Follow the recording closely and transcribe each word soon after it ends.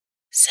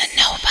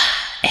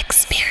Sonova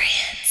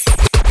Experience.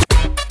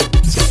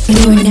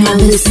 You are now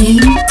listening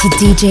to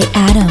DJ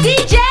Adam.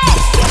 DJ!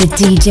 The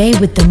DJ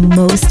with the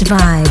most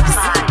vibes.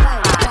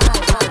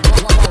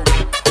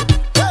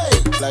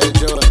 Hey, like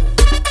Jordan.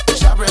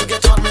 Shabrel,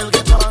 get on, Mill,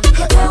 get on.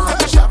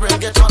 Shabrel,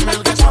 get on,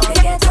 Mill, get on.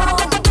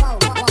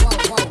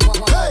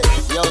 Hey,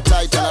 yo,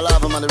 tight and I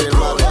love him on the real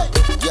man.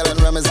 Yell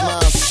and Remy's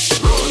mask.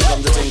 Here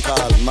comes the thing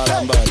called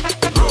Madam Bud.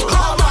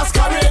 All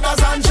masqueraders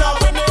and job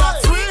when they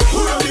ask me. Who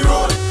run the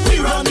road? We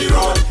run the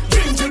road.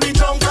 Drink till we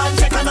drunk and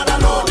take another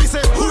load. We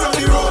say, who run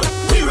the road?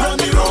 We run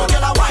the road.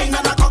 Get a wine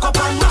and a cock up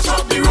and mash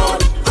up the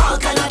road. All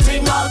kind of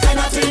thing, all kind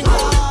of thing.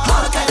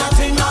 All kind of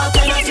thing, all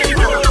kind of thing.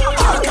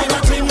 All kind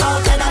of thing, all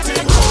kind of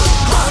thing.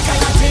 All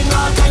kind of thing,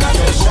 all kind of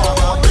thing.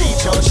 Shower,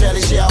 bleach out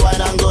Shelly, she a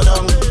wine and go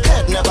down.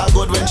 Head never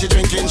good when she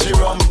drinking, she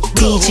rum.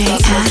 DJ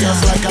Adam.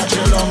 Just like a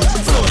chillum.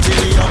 Floaty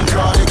the young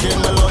chronic in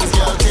my lungs.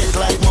 Girl, take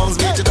like mums,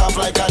 beat it off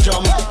like a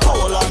drum.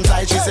 Hold on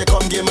tight, she say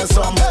come give me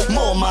some.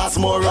 More mass,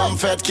 more rum,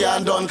 fed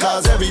can't done.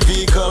 Cause every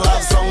vehicle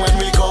have some when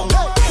we come.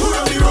 Who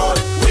run the road?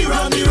 We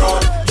run the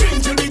road.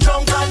 Drink till we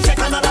drunk and take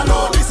another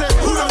load. We say,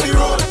 who run the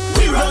road?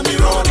 We run the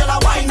road. Get a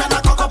wine and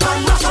a cock up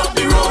and mash up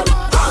the road.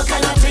 All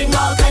kind of thing,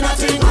 all kind of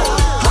thing.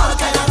 All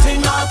kind of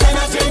thing, all kind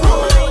of thing.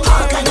 All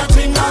kind of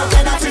thing, all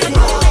kind of thing.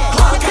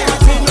 All kind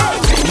of thing, all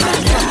kind of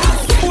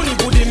thing. Uni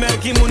budi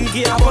merki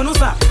mungi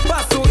abonusa.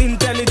 Passo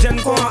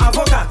intelligent kon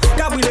avocat.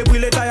 Kabwile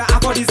bwile taya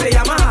akodi se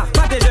Yamaha.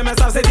 Pate jeme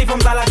sav se di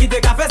fom sala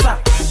kite ka fesa.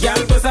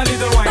 Girl, bust a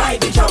little wine.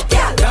 Ride the truck,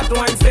 girl. That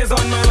wine stays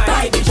on my mind.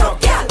 Ride the truck,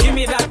 girl. Give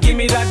me that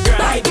girl.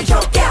 Ride the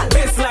truck, girl.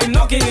 Baseline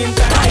knocking in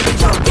time. Ride the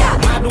truck, girl.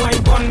 Mad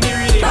wine pon the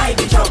rhythm. Ride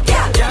the truck,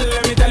 girl. Girl,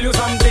 let me tell you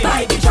something.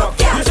 Ride the truck,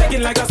 girl. You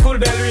shaking like a school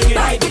bell ringing.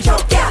 Ride the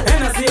truck, girl.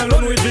 And I see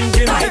alone we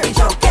drinking. Ride the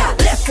truck, girl.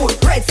 Left foot,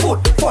 right foot,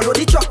 follow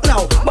the truck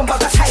now.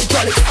 Bumper got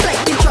hydraulic,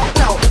 like the truck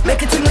now.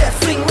 Make it to left,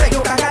 swing right,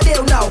 you can't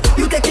deal now.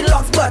 You take it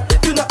locks, but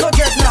you not no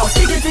jerk now.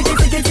 Stick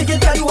it,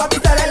 tell you what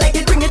it style I like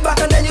it. Bring it back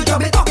and then you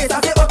drop it. Okay, so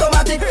I say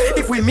automatic.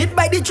 If we meet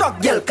by the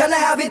truck, girl, can I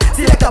have it?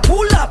 Select a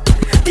pull up.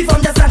 If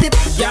I'm just at it.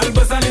 Girl,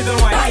 bust a little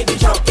wine. Ride the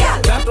truck,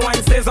 girl. That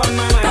wine stays on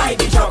my mind. Ride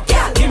the truck,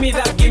 girl. Give me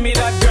that girl.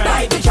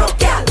 Ride the truck,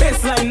 girl.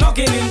 Baseline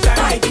knocking in time.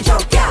 Ride the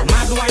truck, girl.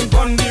 Mad wine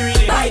pon the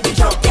rhythm. Ride the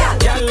truck, girl.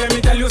 Girl, let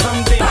me tell you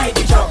something. Ride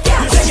the truck,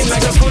 girl. You shaking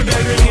like a school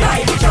bell ringing.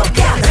 Ride the truck,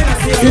 girl. And I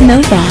see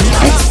Sonova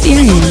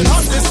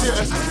Experience. This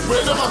year,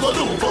 where them a go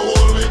do for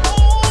all me?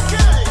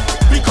 Okay,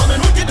 we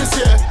coming wicked this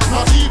year.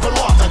 Not even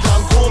water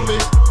can cool me.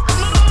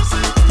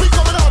 We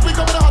coming hard, we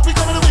coming hard, we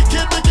coming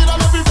wicked, wicked.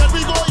 And every red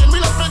we go in, we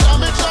left for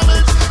damage.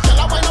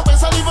 Girl, I wind up and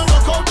start even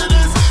rock out to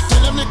this.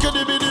 Tell them nicky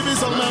dibby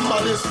some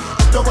members.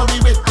 Nobody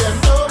with them,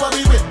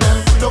 nobody with them,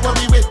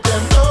 nobody with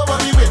them,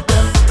 nobody with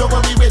them,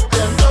 nobody with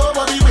them,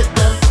 nobody with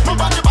them.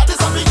 Nobody but this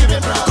and we give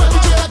it round.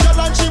 Yeah,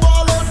 girl and she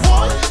ball out,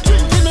 boy.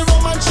 Drinking the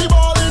rum and she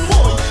balling,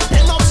 boy.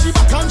 End up she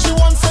back and she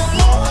wants some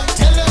more.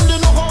 Tell them they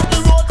know how the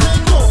road can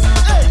go.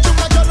 Hey, you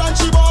got girl and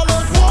she ball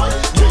out, boy.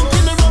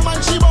 Drinking the rum and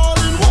she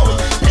balling, boy.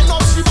 End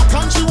up she back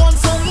and she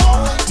wants some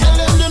more. Tell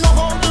them they know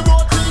how the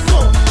road can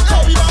go.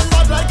 Hey, we bang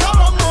bad like a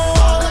Rambo.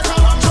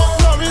 Chuck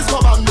Norris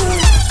commando.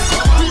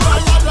 We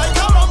bang bad like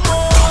a Rambo.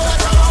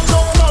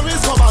 Chuck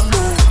Norris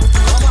commando.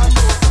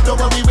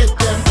 Nobody with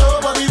them,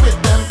 nobody with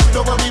them,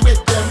 nobody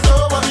with them,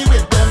 nobody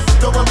with them,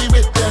 nobody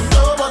with them,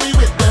 nobody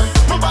with them.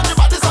 Nobody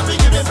but this and we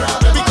give it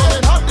round. We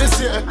coming hot this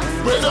year.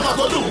 Where them a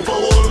go do for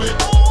all me?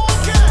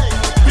 Okay.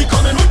 We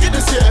coming wicked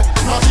this year.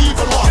 Not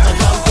even water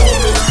can hold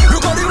me.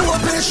 Look at the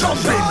road they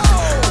jumping.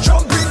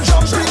 Jumping,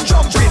 jumping,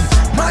 jumping.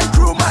 My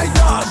crew, my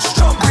dogs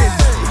jumping.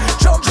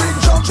 Jumping,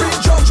 jumping,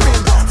 jumping.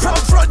 From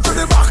front to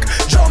the back.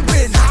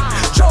 Jumping,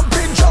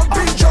 jumping,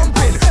 jumping,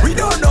 jumping. We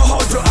don't know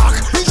how to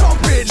act.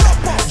 Jumping,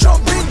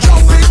 jumping,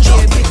 jumping,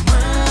 jumping.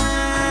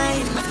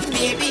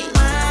 Baby,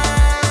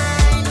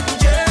 mine,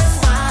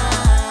 just fine.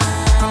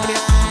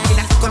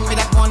 Come with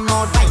that one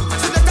more time.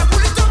 So let her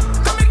pull it up,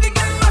 come make the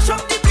girl mash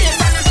up the place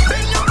and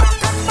bend your back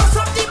and mash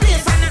up the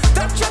place and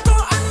touch your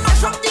toe and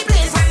mash up the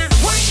place and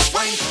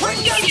when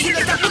girl, so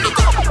let her pull it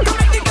up, come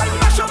make the girl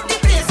mash up the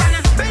place and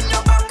bend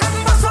your back and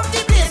mash up the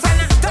place and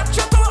touch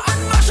your toe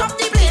and mash up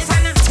the place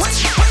and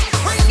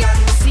when girl,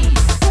 see,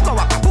 booga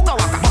waka,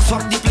 mash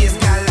up the place,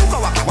 girl. Booga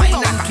waka, wine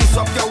and twist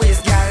up your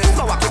waist, girl.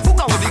 Booga waka, to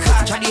the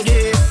catch of the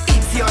day.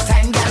 It's your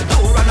time, girl,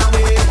 don't run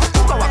away.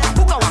 Booga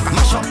waka,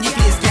 mash up the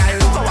place, girl.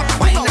 Booga waka,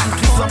 wine and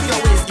twist up your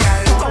waist,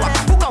 girl. Booga waka,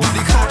 to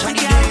the catch of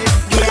the day.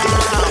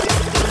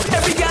 Yeah.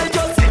 Every girl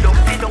just sit down,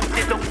 sit down,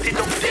 sit down, sit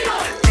down, sit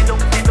down, sit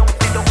down, sit down,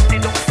 sit down,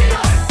 sit down, sit down,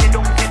 sit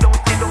down, sit down,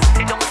 sit down,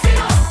 sit down, sit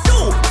down.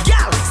 You,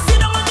 girl, sit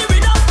down on the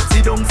rhythm.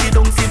 Sit down, sit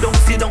down, sit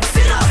down, sit down,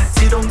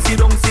 sit down, sit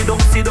down, sit down,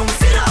 sit down, sit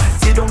down,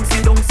 sit down, sit down, sit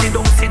down, sit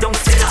down, sit down,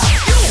 sit down.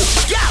 You,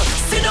 girl,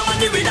 sit down on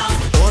the rhythm.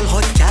 All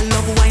hot girl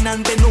love wine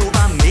and bend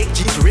over, make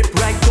jeans rip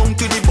right down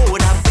to the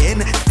border.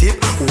 Bend, tip,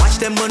 watch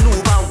them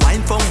maneuver,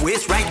 wine from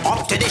waist right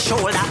up to the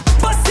shoulder.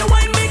 Bust your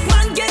wine, make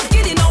man get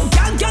giddy now.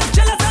 Girl, get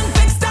jealous and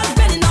vex, start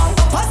bending now.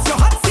 Bust your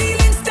hot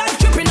ceiling, start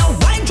tripping now.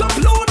 Wine drop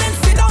low, then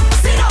sit down,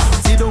 sit down,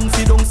 sit down,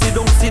 sit down, sit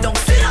down,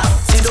 sit down,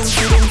 sit down,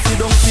 sit down, sit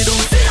down, sit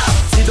down, sit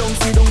down, sit down,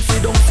 sit down,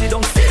 sit down, sit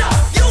down, sit down.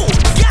 You,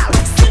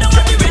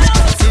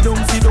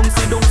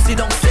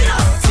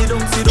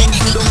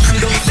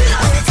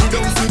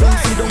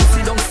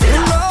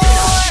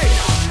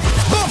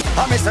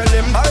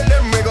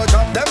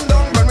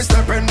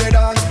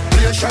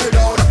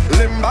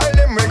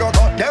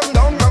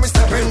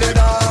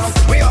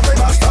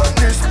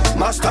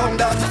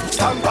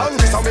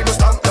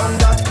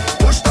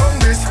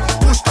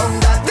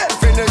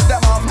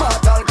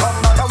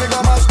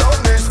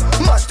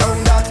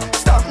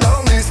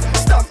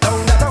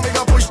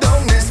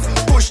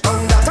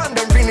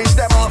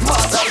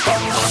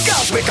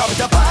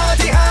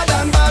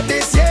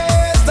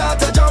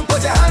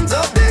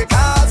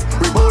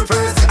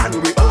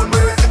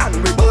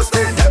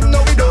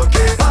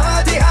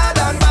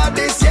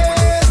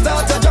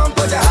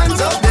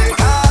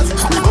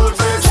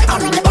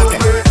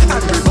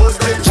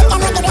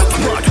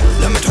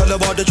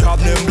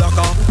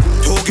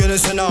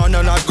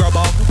 banana, not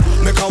grabber.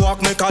 Make a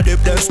walk, make a dip,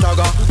 then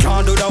stagger.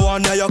 Can't do the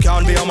one, yeah, you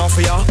can't be a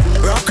mafia.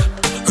 Rock,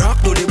 rock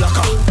to the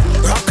blocker.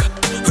 Rock,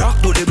 rock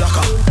to the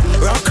blocker.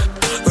 Rock,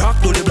 rock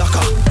to the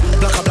blocker.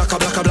 Blocker, blocker,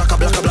 blocker, blocker,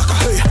 blocker, blocker.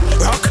 Hey,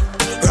 rock,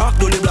 rock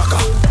to the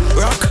blocker.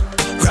 Rock,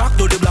 rock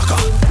to the blocker.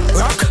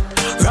 Rock,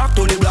 rock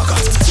to the blocker.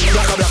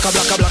 Blocker, blocker,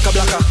 blocker, blocker,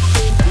 blocker.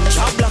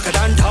 Chop blocker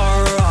than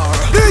terror.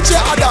 DJ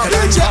Adam,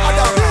 DJ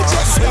Adam, DJ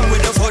Adam. Swing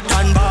with the foot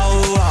and bow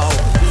wow.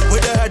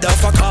 With the head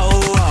of a cow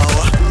wow.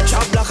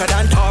 Chop blocker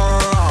than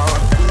terror.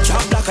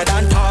 Chop blocker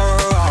than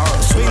terror.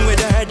 Swing with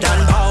the head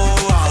and bow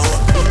wow.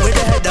 With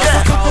the head of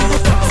a cow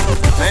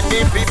wow.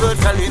 Many people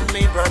telling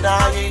me, brother,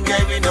 I ain't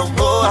getting no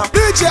more.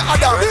 DJ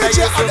Adam,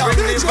 DJ Adam,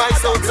 bring the DJ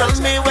vice out, Adam.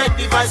 tell me where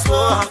the vice go.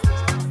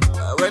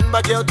 I went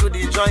back out to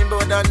the joint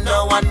board and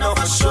now I know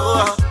for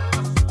sure.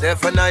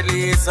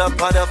 Definitely it's a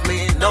part of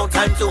me, no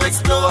time to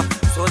explore.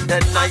 So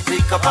then I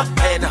pick up a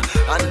pen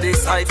and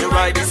decide to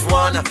write this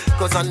one.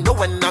 Cause I know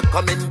when I'm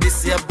coming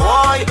this year,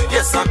 boy,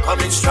 yes I'm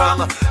coming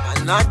strong.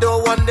 And I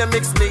don't want them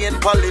mix me in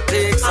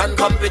politics and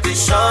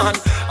competition.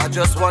 I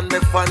just want my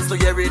fans to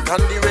hear it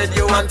on the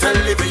radio and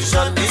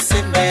television.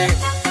 Listen me,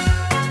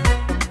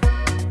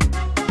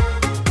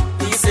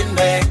 listen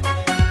me.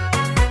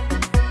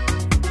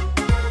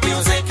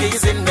 Music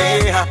is in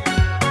me.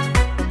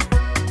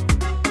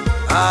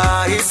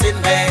 Ah, he's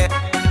in there.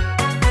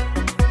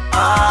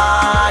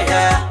 Ah,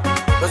 yeah.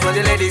 Cause when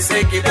the ladies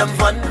say give them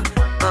fun,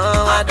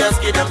 I just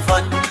give them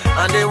fun.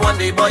 And they want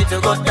the boy to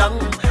go down.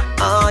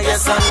 Ah,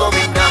 yes, I'm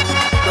going down.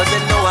 Cause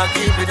they know I'll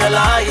keep it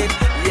alive.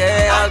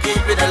 Yeah, I'll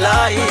keep it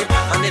alive.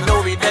 And they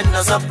know it ain't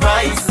no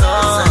surprise.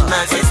 No,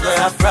 it's where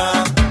I'm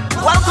from.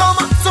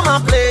 Welcome to my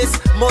place.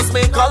 Most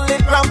may call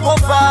it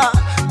Grandpapa,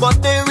 but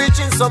they rich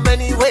in so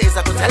many ways.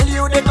 I could tell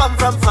you they come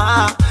from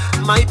far.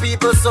 My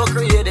people so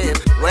creative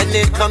when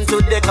it comes to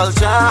the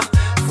culture.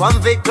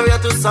 From Victoria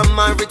to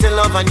Summer, written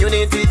love and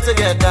unity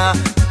together.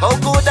 How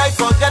could I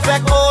forget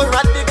back more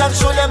radical and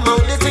show them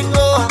how the thing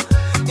go?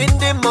 In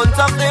the month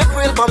of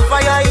April,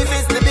 Bonfire Eve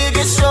is the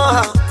biggest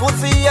show. Food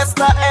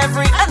fiesta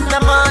every end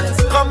of month.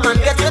 Come and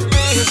get your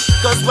dish.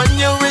 Cause when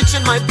you're rich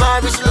in my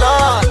parish,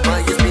 Lord,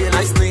 why you be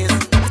nice please?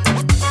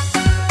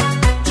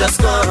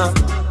 Just come,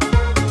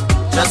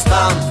 just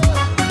come,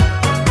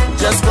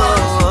 just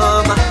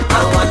come.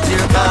 I want you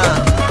to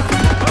come.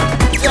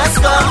 Just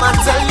come and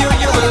tell you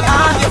you will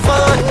have your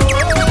fun.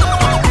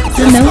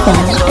 The Nova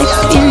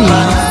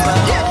Experience.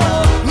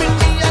 Meet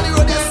me on the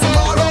road this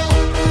tomorrow.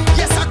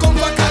 Yes, I come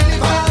for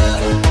carnival.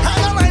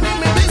 And I'm minding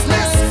my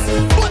business,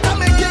 but I'm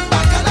making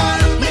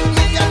bacchanal. Meet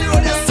me on the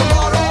road this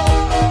tomorrow.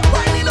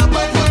 Winding up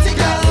my pretty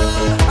girl.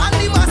 And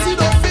the massy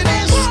don't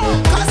finish,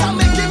 cause I'm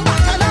making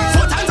bacchanal.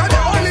 4 times are the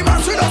only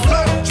mass we don't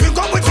play. Drink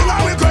up with you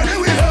and we're credit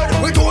we heard.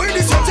 We're doing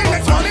the same thing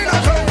next morning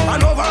again.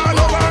 And over and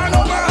over and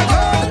over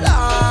again.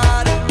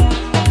 Lord,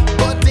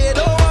 but they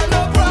don't want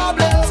no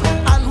problems,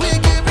 and we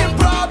giving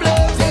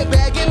problems. They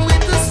begging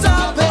with the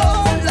stop it.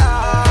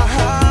 Lord,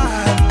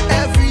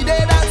 every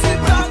day that's in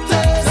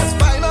practice. Let's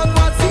find out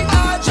what's the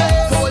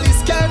address.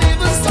 Police can't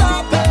even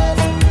stop it.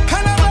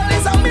 Carnival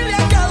is a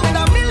million girl with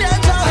a million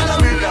jobs and a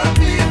million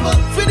people.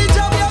 For the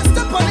job, you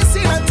step on the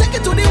scene and take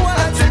it to the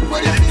world.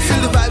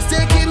 Feel the vibes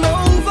taking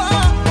over.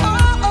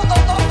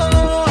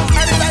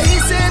 And if I he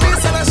say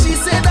this and she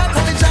say that,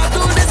 and the job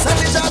do this and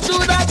the job do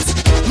that.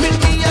 Meet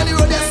me on the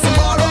road this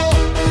tomorrow.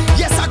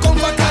 Yes, I come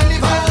for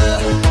carnival.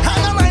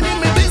 And I'm minding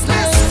my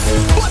business,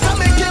 but I'm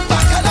making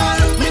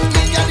bacchanal. Meet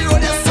me on the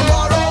road this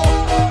tomorrow.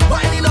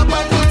 Winding up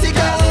my pretty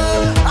girl.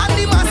 And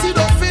the massy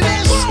don't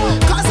finish,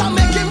 cause I'm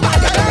making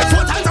bacchanal.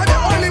 4 times are the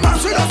only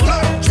mass we don't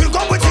play. Drink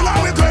up with you and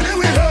we're credit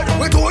we heard.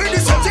 We're doing the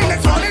same thing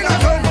next morning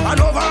again. And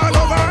over and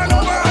over and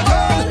over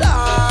again.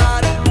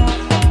 Lord,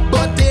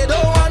 but they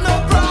don't want no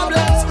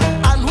problems,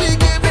 and we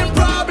giving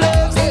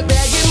problems. They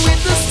begging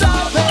with the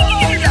stop it.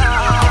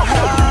 Lord,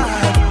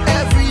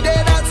 every day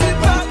that's in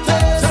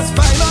practice. Let's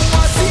find out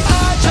what's the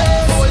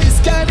address. Police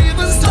can't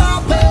even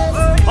stop it.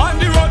 On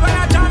the road when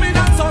I jamming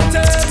and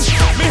something,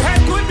 me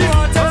head could be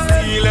hot and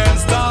still and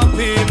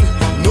stopping.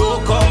 No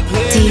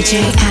complaining.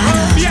 DJ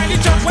Adam. Behind the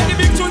truck when the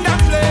big tune that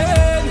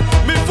playing,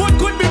 me foot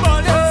could be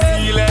burning.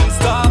 Still and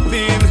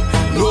stopping.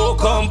 No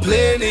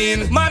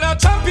complaining. Man a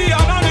champion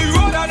on the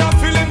road and I'm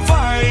feeling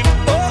fine.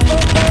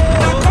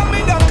 Not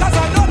coming down cause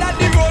I know that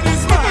the road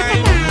is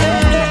mine.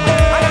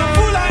 And I'm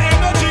full of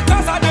energy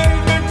cause I did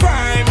it in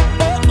prime.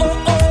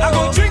 I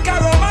go drink a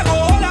rum, I go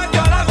hold a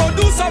girl, I go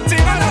do something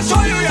and I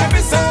show you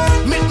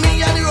everything. Meet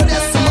me on the road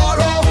this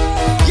tomorrow.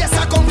 Yes,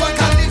 I come for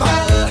carnival.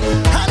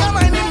 And I'm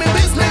minding my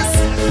business,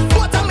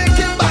 but I'm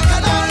making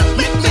bacchanal.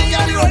 Meet me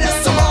on the road this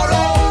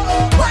tomorrow.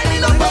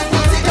 Winding up a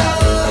pretty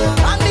girl.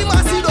 And the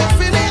massy don't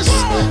finish,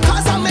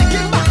 cause I'm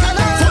making bacchanal.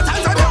 4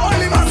 times are the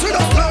only mass we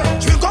don't play.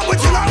 Drink up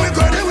with you and we're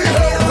credit we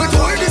heard. We're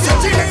doing the same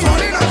thing next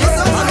morning again.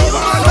 And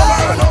over and over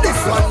and over.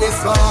 This one is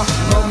for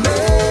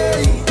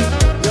mommy.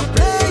 You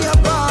play your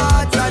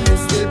part and you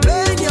still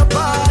playing your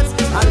part.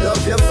 I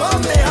love you from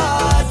my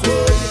heart,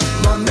 boy.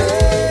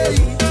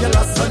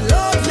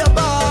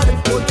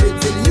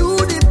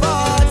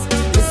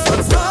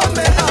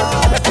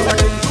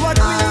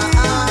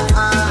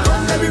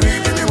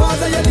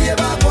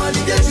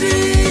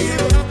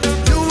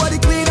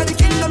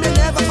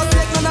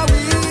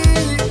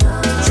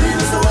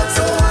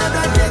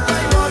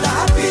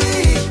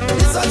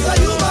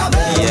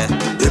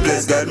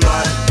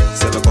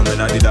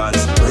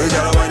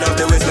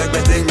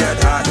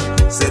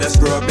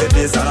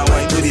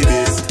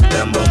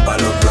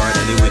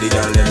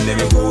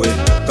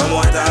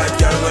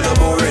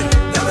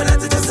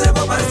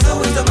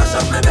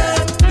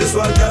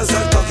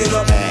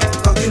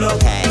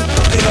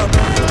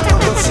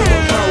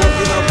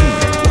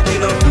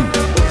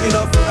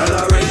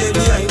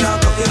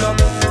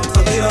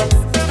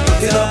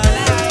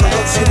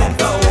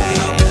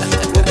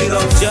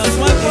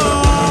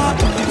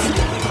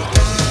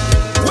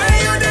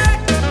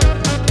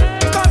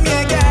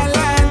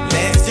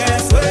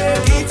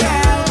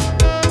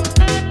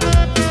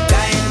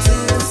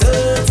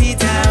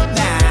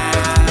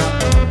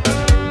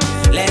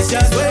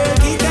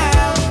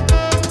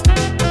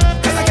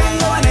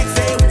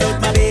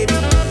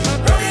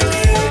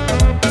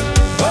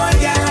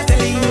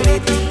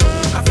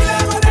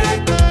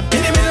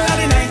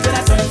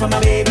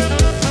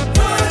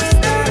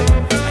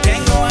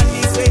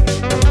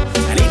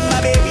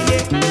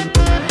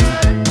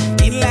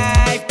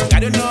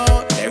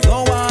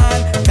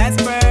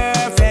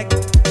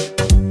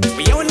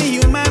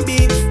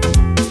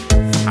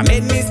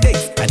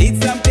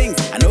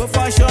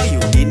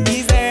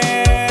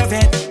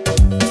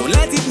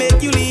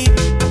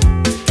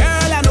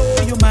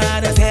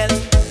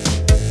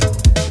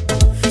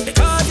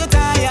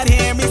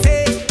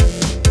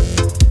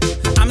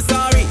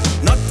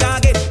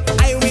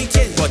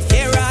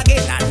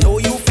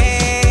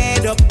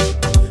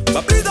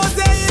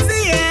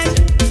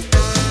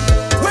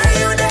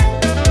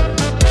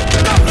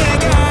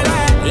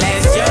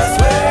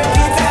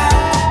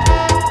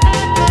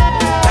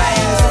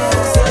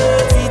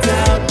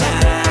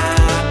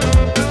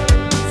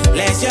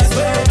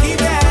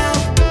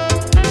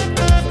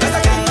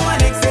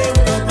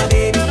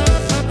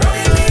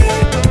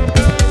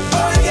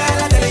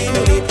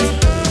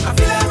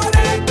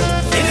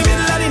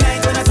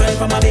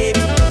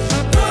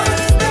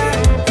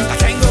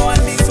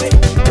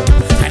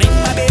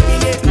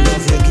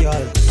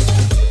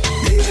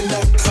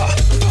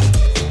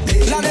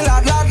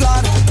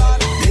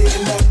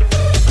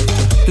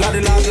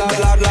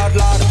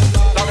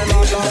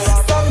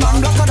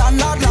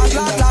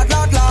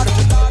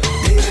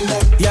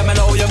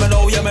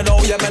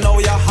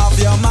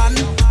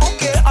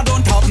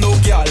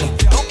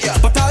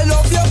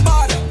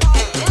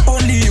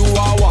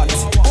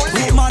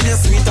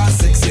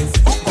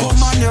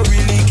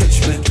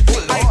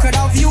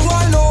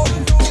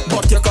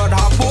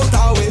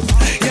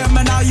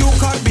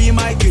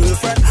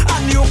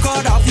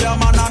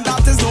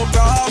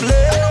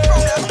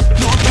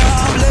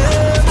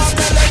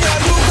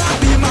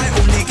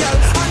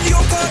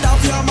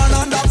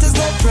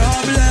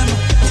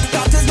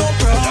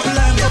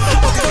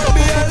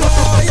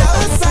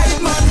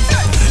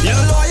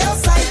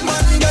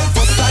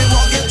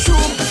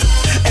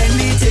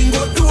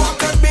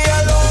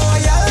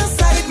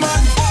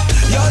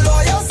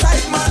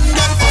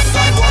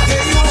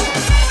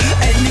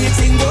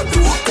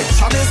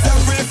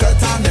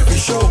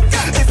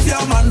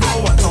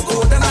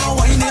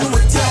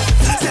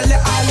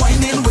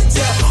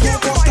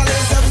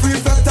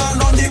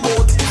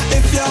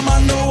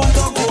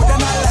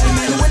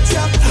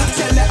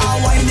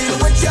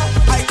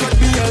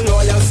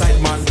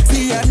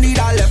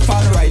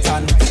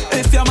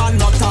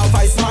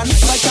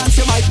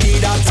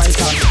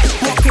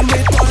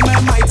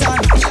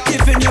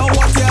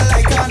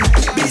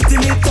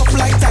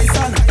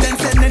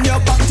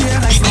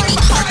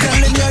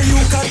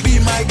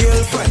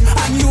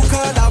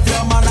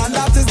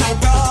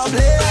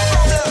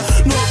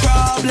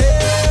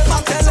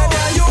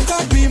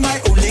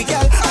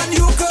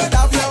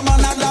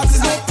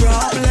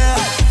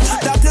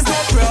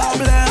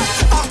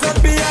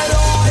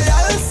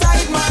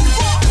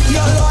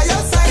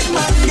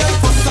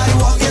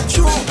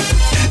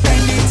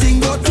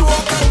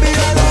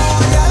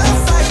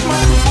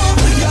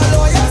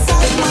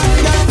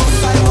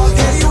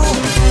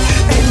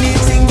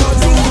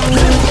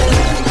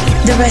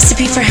 The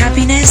recipe for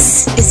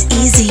happiness is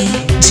easy.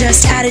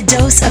 Just add a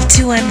dose of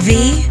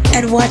 2MV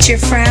and watch your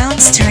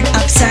frowns turn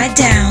upside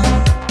down.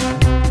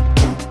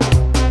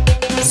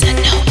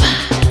 Sonova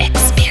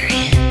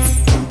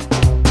Experience.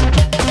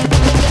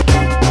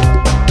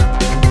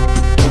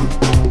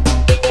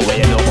 Well,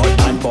 you know about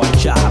man-born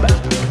job,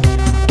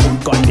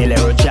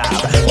 Gondilero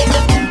job,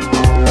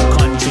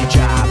 country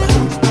job,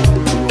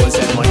 Rose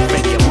and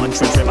Montevideo,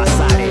 Montreal,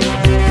 Riverside,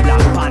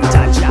 Black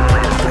Panther job.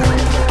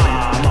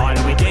 Man,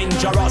 we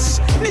dangerous.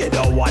 They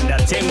don't want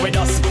that thing with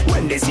us.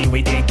 When they see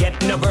we, they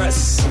get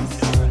nervous.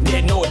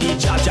 They know the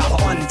job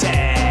haunted.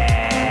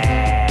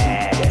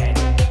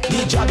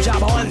 The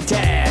job haunted.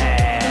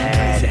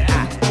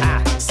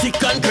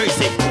 Sick and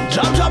crazy.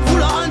 Job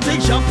full of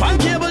antics. Job and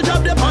cable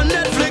job they on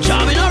Netflix.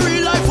 Job in a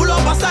real life full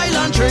of a style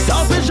and tricks.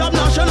 Selfish job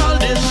national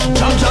dish.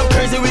 Job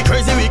crazy, we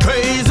crazy, we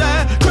crazy.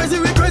 Crazy,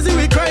 we crazy,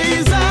 we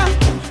crazy.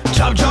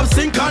 Job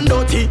sink and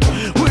dirty.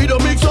 We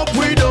don't mix up,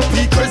 we don't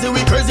be crazy,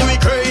 we crazy, we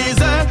crazy.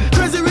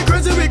 Crazy, we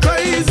crazy, we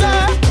crazy.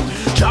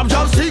 Job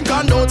sink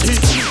and dirty.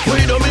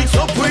 We don't mix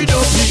up, we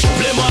don't be.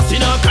 Play us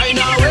in a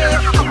kinda way.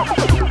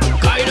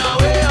 Kinda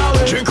way,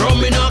 away. Drink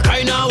rum in a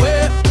kinda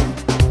way.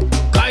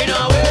 Kinda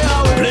way,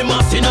 away. Play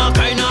us in a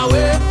kinda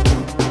way.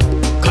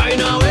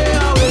 Kinda way,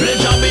 away. Play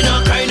job in a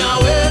kinda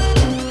way.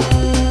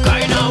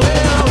 Kinda way,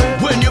 away.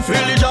 When you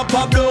feel the job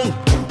pop down,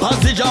 pass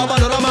the job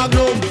another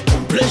magnum.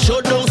 Play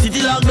shut down,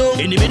 city lock down.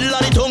 In the middle of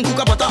the town, cook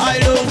up at a high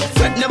down.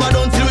 Fret never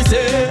done till we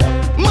say.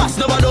 Mass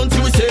never done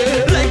till we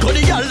say. Like how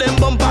the girl them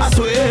bump pass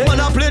way. Man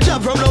I play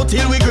job from now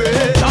till we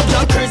grey.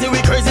 Job crazy,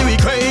 we crazy, we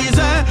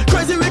crazy.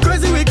 Crazy, we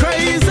crazy, we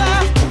crazy.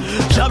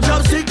 Job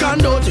sick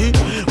and dirty.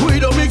 We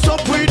don't mix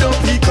up, we don't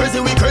be crazy,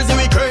 we crazy,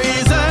 we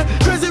crazy.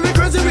 Crazy, we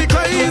crazy, we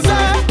crazy.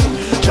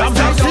 Job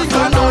sick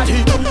and dirty.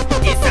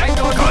 It's like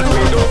cause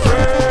we don't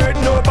afraid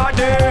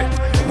nobody.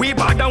 We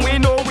bad and we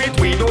know it,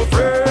 we don't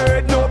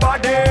afraid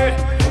nobody.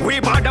 We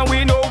bad and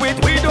we know it,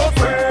 we don't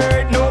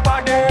afraid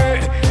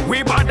nobody.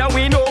 We bad and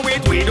we know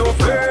it, we don't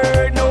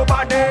afraid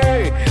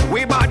nobody.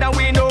 We bad and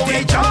we know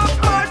it. Job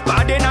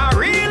bad in a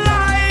real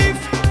life.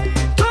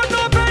 Don't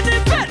know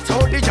benefits,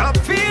 how the job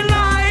feel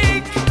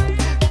like.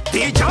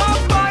 The job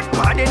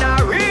bad in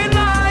a real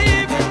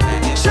life.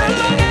 Shall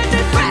I get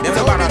the fat,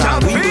 how the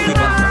job feel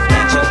like.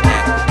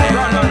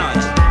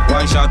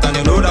 One shot and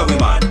you know that we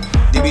mad.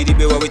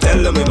 DB where we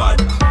tell them we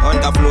mad. On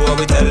the floor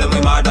we tell them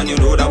we mad. And you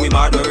know that we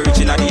mad when we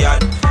reaching at the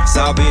yard.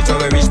 Savage when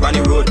we reach on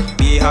the road.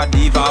 Be hot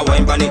diva,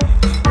 wine pan it.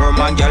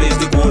 Roman girl is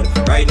the code.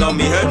 Right now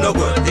me head no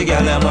good. The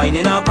girl am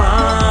whining up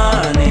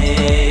on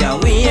it.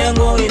 And we ain't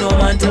going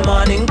home until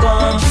morning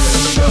come.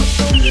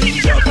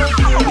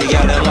 The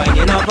girl am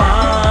whining up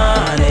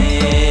on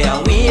it.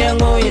 And we ain't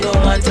going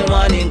home until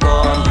morning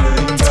come.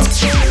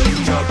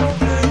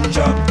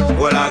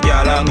 Well a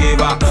girl and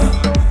give her.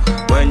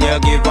 When you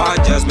give her,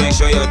 just make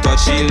sure you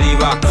touch she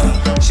leave her.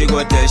 She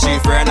go tell she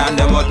friend and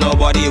them but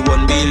nobody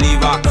won't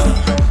believe her.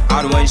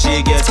 And when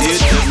she gets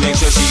it, just make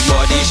sure she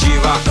body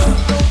shiver.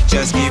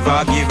 Just give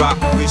her.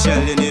 We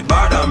shelling it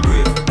bad and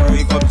brave.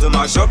 We come to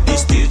mash up the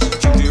stage.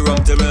 Drink the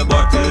rum till my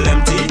bottle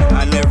empty.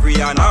 And every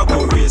hand I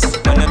go race.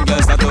 And them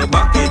girls start to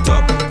back it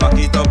up,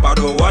 I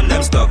don't want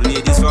them stop.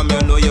 Ladies from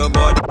you know your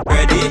body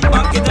ready.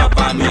 Back it up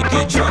and make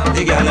it drop.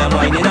 The girl am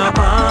whining up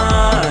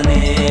on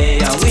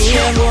it. And we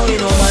ain't going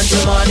home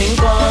until morning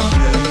come.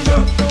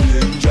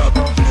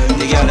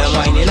 The girl am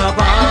whining up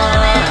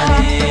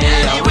on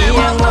it. And we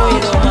ain't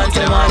going home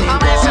until morning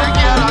come.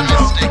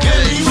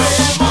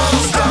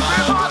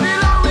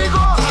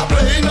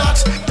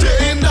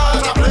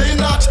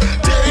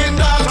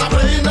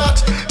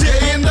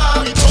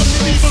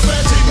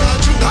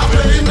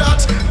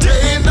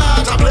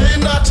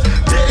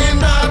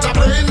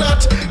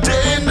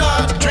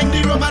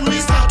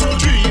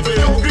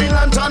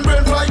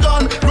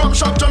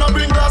 Shop, John,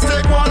 bring glass,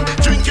 take one.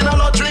 Drinking a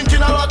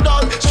lot,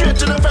 dog. Straight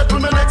to the fed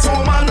with my next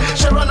woman.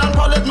 Sharon and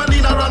Paulette,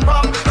 Melina and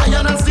Pam.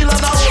 Iron and steel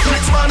and a whole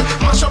mix man.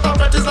 Mash up a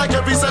fete is like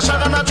every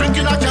session. And a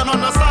drinking I can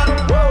understand.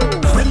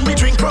 When we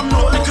drink from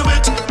no little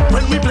bit.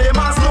 When we play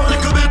mass no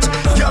little bit.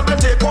 Girl, we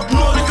take up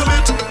no little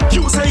bit.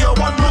 You say you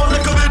want no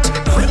little bit.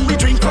 When we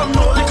drink from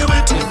no little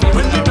bit.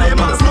 When we play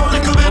mass no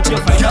little bit.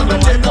 Girl, we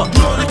take up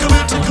no little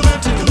bit.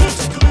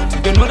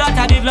 You know that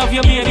I did love you,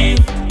 baby.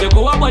 You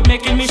go about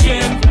making me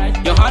shame.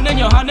 You're hunting, and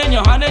you're calling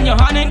me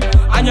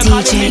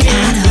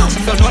name.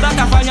 So know that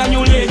I find a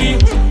new lady.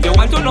 You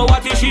want to know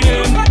what is she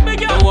name?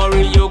 Don't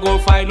worry, you go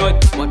find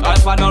out. But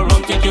Alpha no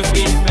rum take you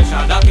speed.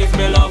 Special that is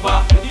me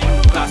lover.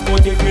 Class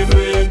code is me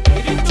friend.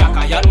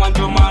 Jacka Yan want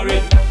to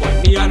marry, but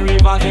me and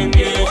River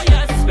engaged.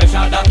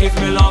 Special that is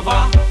me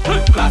lover.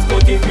 Class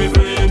code is me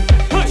friend.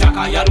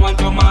 Jacka Yan want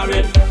to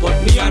marry,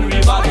 but me and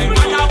River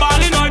engaged. We are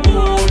balling on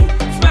moon.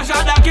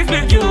 Special that is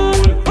me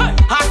tune. I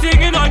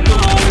singing on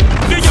moon.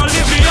 Did you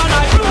live me on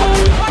my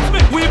moon?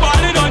 We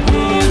balling on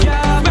moon.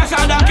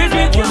 Special that is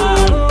me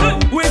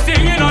tune. We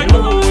singing on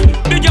moon.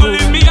 Did you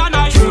live me on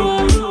my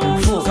moon?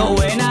 So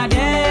when I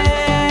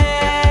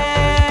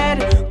dead,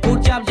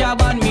 put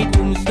jab on me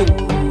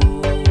tombstone.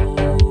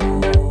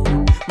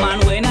 Man,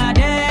 when I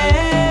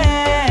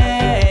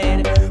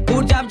dead,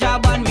 put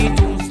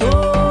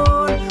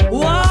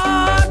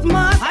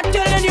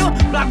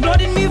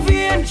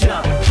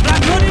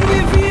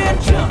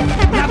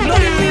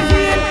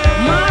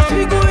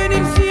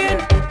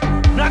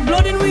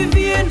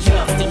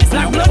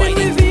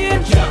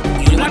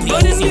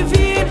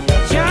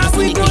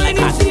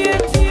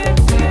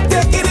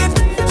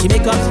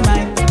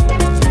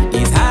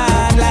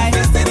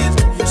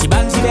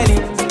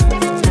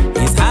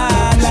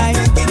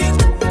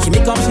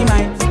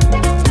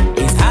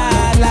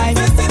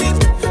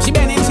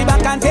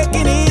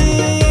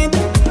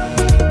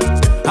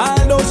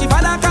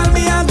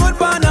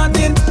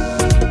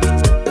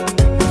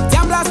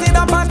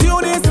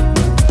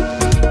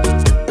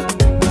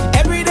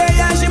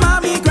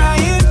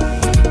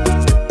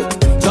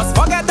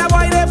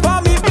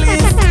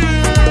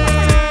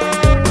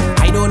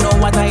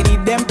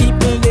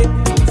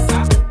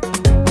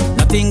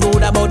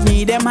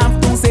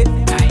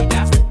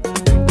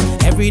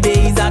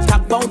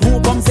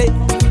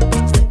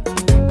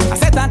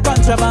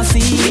controversy,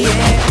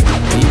 yeah.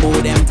 The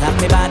more them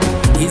tap me bad,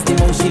 is the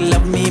more she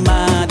love me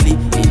madly.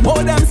 The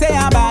more them say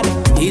I'm bad,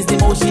 is the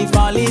more she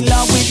fall in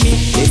love with me.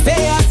 They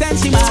say I send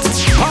she mad,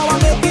 how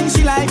I'm making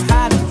she life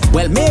hard.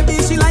 Well,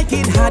 maybe she like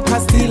it hard,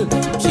 but still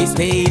she's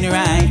staying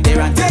right there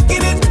and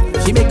taking it.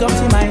 She make up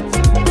she mind.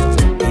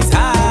 It's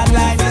hard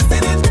life,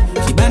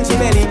 she bend she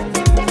belly.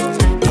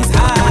 It's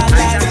hard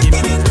life,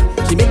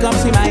 she make up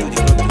she mind.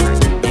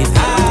 It's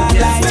hard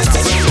life,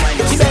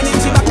 she bending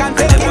she back and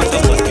taking it.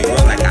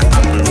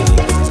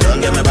 Don't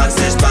get me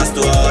backstage pass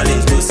to all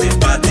inclusive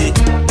party.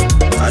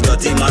 A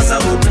dirty massa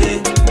will play.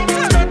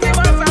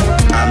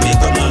 I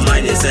make up my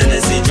mind, it's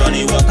NSC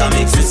Johnny Walker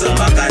mix with some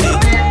Bacardi.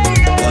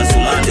 Once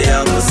woman day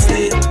I will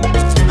stay.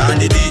 And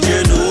the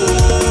DJ know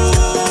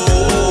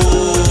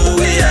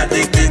we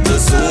addicted to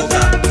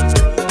soca.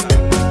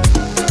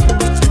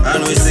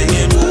 And we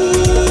singing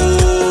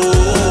ooh,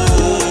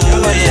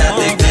 we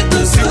addicted to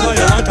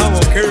soca.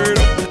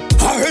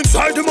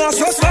 Inside the mass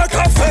just like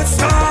a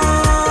festa.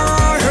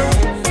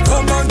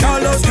 Come on, girl,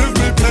 let's give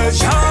me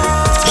pleasure.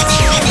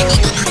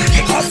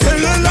 I'm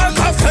feeling like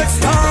a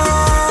festa.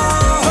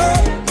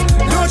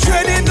 No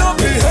training, no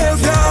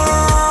behavior.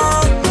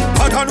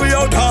 Hard and we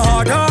out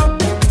harder.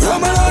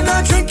 Rum alone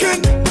and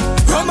drinking.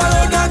 Rum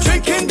alone and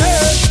drinking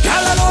there.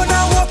 Gal alone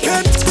and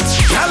walking.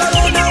 Gal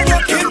alone and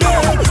walking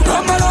there.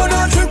 Rum alone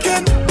and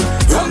drinking.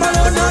 Rum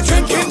alone and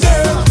drinking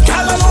there.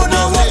 Gal alone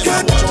and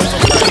walking.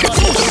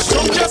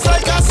 Just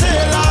like a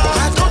sailor,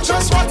 I don't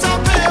just want to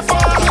pay for.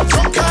 I'm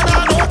drunk and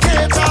I don't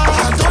cater.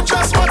 I don't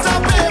just want to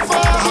pay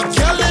for. I'm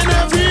girl in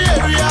every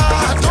area.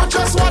 I don't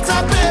just want to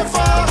pay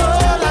for.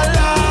 Oh la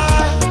la,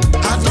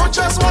 I don't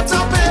just want to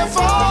pay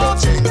for.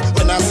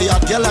 When I see a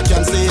girl, I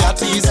can say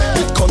at ease.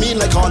 It come in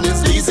like on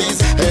its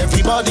disease.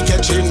 Everybody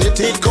catching it,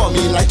 it come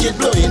in like it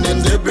blowing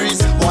in the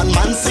breeze. One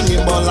man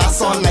singing, but last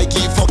song like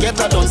he forget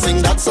I don't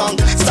sing that song.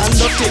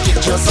 Stand up, take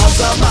it just as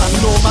a man.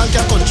 No man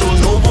can control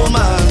no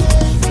woman.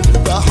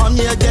 The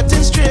honey you're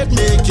getting straight,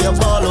 make your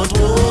ball out,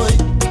 boy.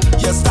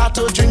 You start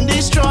to drink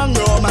this strong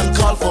rum and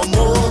call for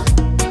more.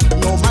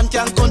 No man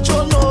can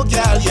control no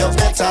girl, you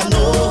better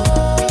know.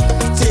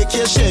 Take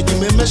your share, give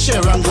me my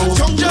share and go.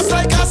 Drunk just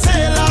like a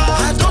sailor,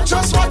 I don't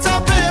just want to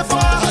pay for.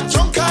 I'm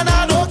drunk and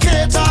I don't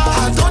cater.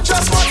 I don't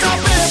just want to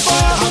pay for.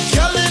 I'm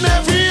girl in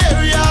every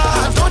area.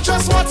 I don't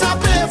just want to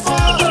pay for.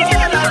 I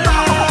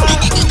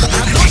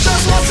don't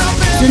just want to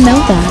pay for. The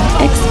Nova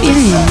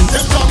Experience.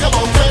 Them talk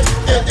about bet,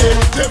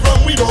 they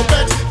run we don't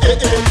bet,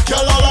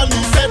 girl all on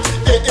me set,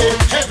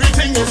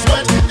 everything is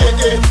wet,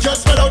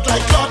 just spread out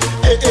like cloth,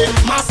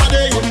 master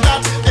day in that,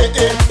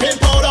 paint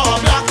powder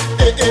or black,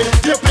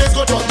 your place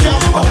go to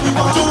jam.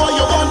 Do what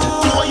you want,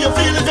 do what you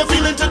feel if you're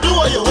feeling to do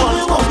what you want.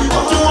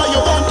 Do what you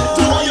want,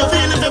 do what you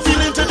feel if you're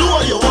feeling to do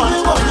what you want.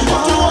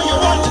 Do what you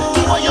want,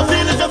 do what you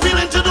feel if you're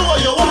feeling to do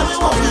what you want.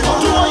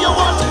 Do what you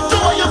want, do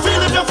what you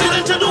feel if you're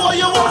feeling to do what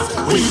you want.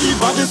 We the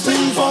baddest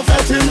thing for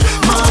fetting,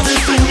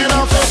 maddest thing in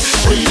our fete.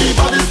 We the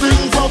baddest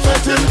thing for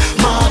fetting,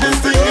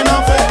 maddest thing in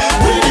our fete.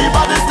 We the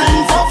baddest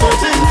thing for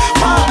fetting,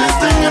 maddest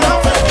thing in our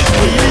fete.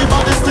 We the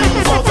baddest thing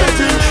for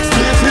fetting,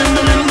 split in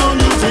the middle, no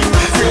new thing.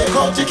 Take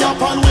out your cap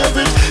and wave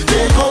it,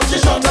 take out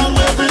your shirt and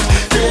wave it,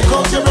 take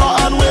out your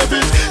bra and wave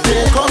it,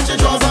 take out your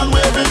drawers and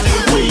wave it.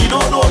 We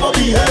don't know what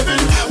be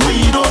heaven, we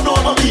don't know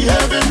what be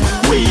heaven,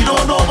 we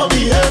don't know what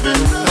be heaven.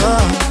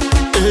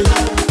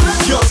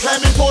 Just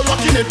let me pull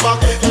rocking it back.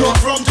 Not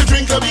from to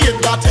drink a beer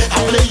that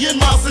I'm playing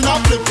mass in a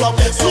flip flop.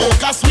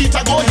 Soca sweet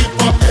I go hip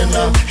hop.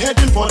 And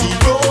heading for the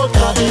road,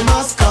 got the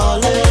mask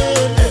calling.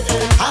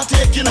 I'm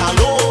taking a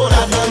load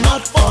and I'm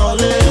not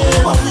falling.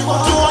 Do what you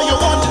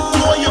want, do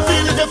what you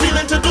feel if you're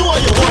feeling to do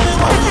what you want.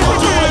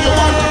 Do what you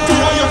want, do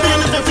what you feel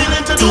if you're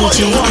feeling to do what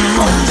you want.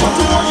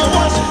 Do what you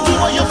want, do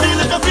what you feel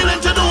if you're feeling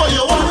to do what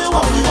you want.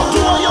 Do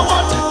what you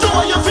want, do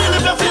what you feel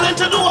if you're feeling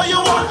to do what you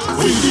want.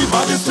 We the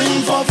baddest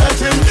thing for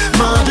fetting,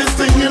 maddest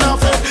thing in our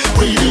fete.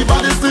 We the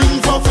baddest thing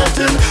for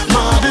fetting,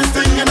 maddest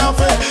thing in our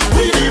fete.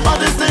 We the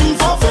baddest thing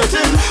for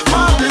fetting,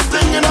 maddest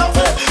thing in our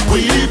fete.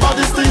 We the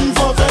baddest thing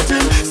for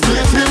fetting,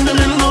 split in the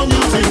middle, no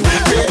new thing.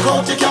 Take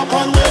out your cap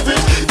and wave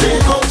it,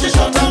 take out your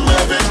shirt and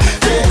wave it,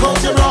 take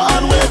out your bra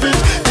and wave it,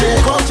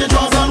 take out your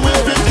drawers and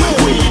wave it.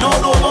 We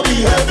don't know what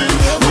be heaven,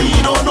 we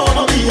don't know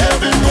what be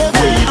heaven,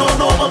 we don't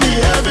know what be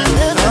heaven.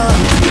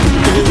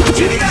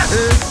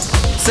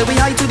 Say we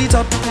high to the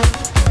top,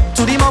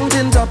 to the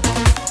mountain top.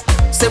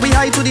 Say we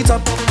high to the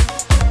top,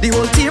 the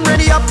whole team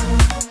ready up.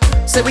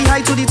 Say we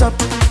high to the top,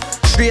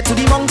 straight to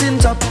the mountain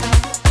top.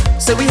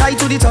 Say we high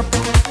to the top,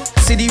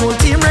 see the whole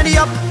team ready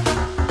up.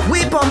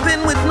 We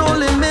pumping with no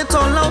limit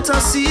all out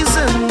of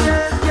season.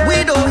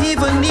 We don't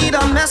even need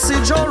a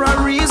message or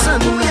a reason.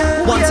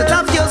 Once it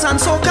have girls and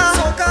soca,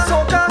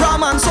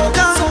 rum and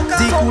soca,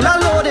 the cooler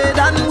loaded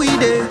and we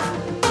there.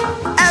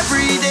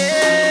 Every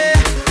day,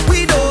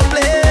 we don't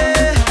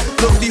play.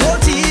 Look the whole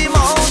team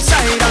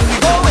outside and we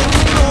going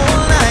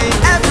all night.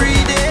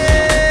 Every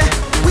day,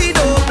 we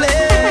don't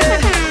play.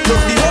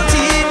 Look the whole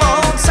team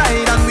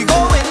outside and we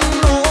going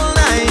all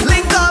night.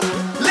 Link up,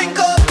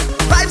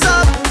 vibes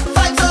up.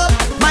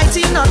 My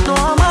team not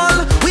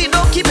normal, we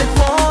don't keep it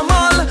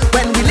formal.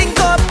 When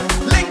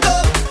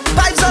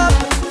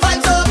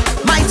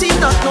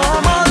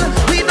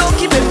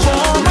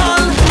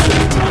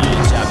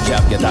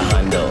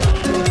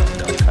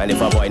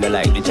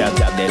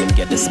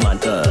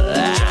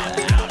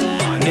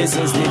This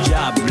is the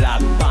job,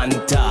 Black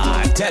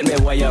Panther. Tell me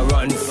where you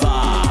run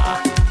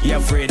far. You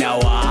afraid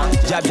of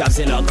what? Jab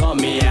say no come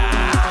here.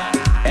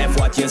 F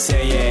what you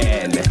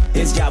saying?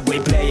 This job we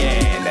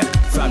playing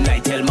from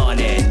night till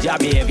morning. Job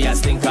behavior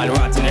stink and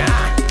rotten.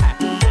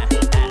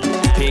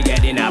 Pig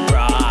head in a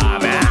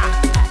prom.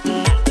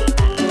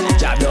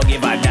 Job don't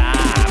give a damn.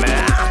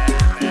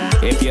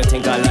 If you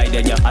think I lie,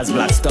 then you're as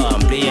Black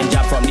Storm. Playing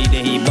job from the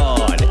day he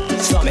born.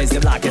 Storm is the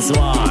blackest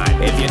one.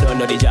 If you don't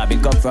know the job,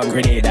 it come from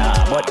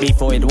Grenada. But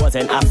before it was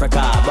in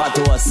Africa, brought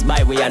to us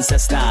by we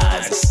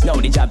ancestors. Now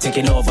the job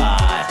taking over.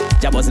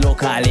 Job was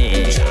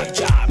locally,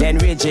 then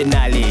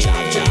regionally,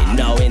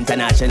 now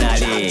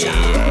internationally.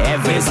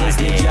 Everybody's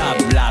the job,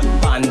 Black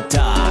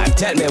Panther.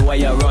 Tell me where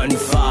you run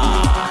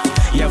far.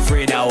 You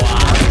afraid of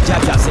what?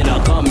 Job say no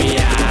come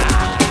here.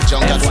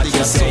 That's what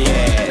you're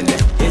saying.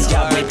 This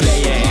job we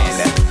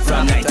playing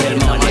from night till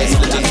morning.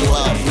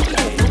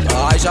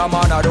 I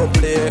man, I don't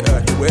play.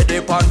 Where they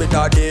pan with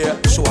that day.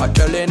 So I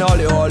telling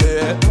Ollie. If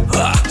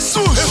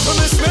I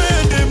miss me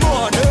in the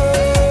morning,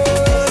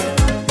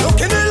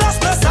 look in the last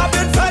place I've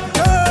been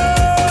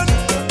fettered.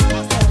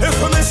 If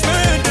I miss me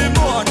in the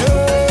morning,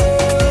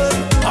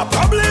 I'm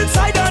probably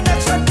inside the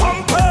next red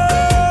pumping.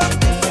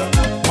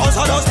 Cause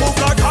I just move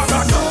like a gun.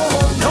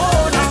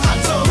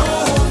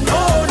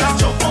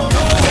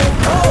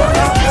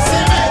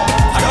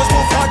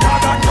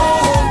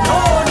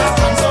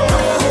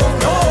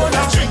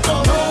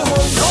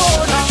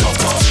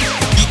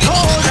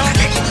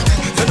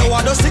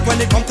 When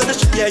it come to the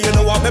shit, yeah, you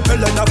know I'm a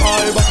pill and a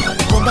vibe.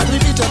 Come back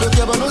with it, I don't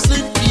care about no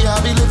sleep. Yeah,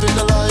 I be living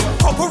the life.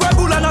 Couple Red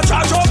Bull and a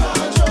charge up.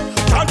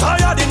 Can't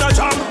tired in a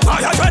jam.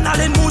 My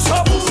adrenaline boost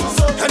up.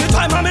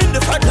 Anytime I'm in the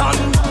fed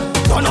land,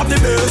 turn up the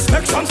bass,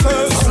 make some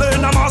space.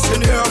 Playing a mass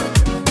in here.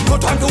 No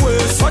time to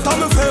waste, sweat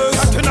on my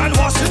face. 39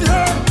 was in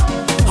here.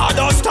 I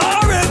don't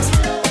star it.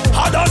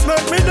 I just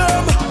make me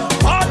them.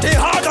 Party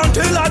hard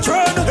until I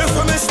trend. If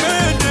I miss me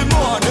in the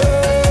morning,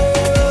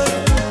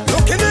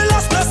 look in the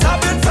last place I've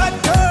been fed.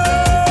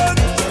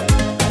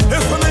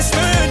 If I miss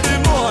me in the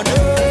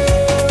morning,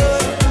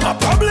 I'm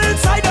probably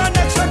inside the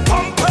next red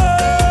pumping.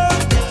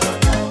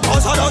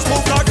 Cause I just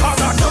move like a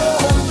gun.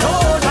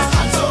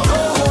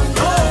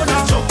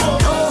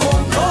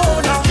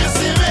 You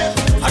see me?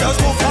 I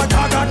just move like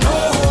a gun.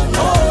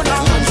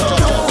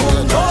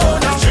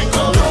 Drink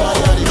all the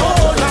fire, the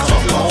water,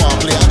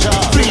 play a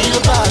job. Real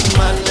bad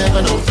man,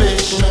 never no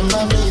fish.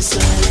 Remember me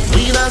say,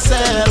 we not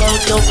sell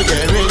out, don't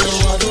forget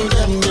rich.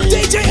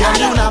 DJ yeah,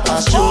 you not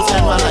pass through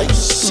them, I like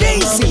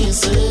Chasey.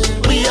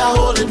 We are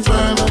holding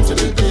firm up to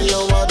the day.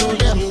 Yo, what do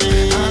them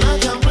day? And I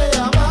can play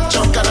a ball.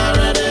 Junk and I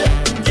ready.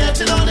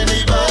 Getting on in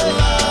the ball.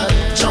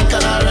 Junk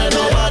and I ready.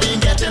 Nobody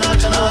getting on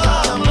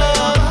tonight.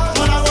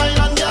 Man, I wine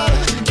on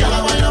girl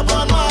I wine up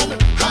on man.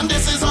 And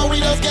this is how we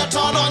just get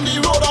on the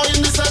road or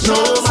in the session.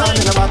 No man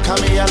in the back of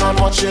me and not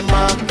watching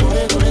man.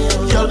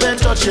 Girl, bend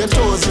touch your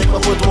toes, make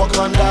my foot walk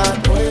on that.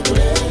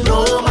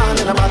 No man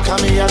in the back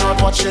of me and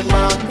not watching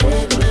man.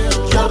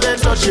 Girl,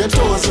 bend touch your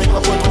toes, make my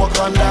foot walk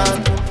on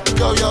that.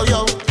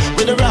 Yo,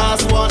 with the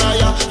brass one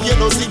eye, you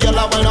know see girl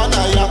a wine on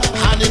eye.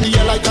 Hand in the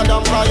air like a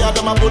damn fire,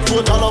 them a put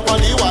foot all up on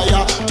the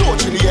wire.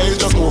 Touch in the air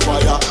is just no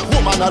fire.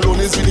 Woman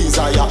alone is the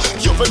desire.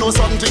 You feel know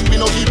something, we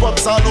no keep up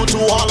salute to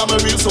all of my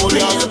real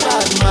soldiers. Real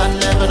bad man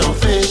never no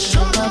fish.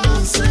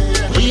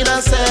 We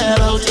not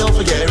sell out, you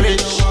forget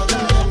rich.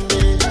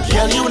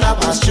 Girl, you not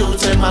pass through,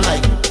 tell my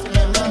like.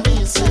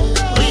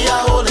 We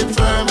are holding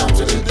firm up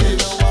to the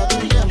dish.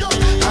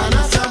 And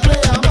I can play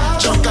a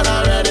match. Junk and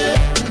I ready.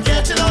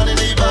 Getting on in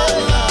the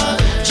ball.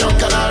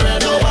 Junk and I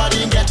ready.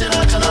 Nobody getting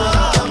on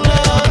tonight.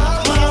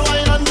 Man, I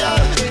wine on girl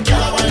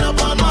I wine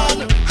up on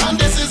man. And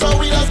this is how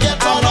we just get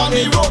on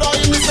the road or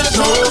in the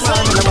session. No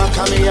man in the back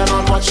of me and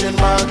not watching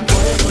man.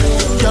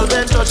 Girl,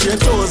 bend touch your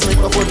toes, make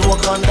my foot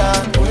walk on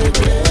that.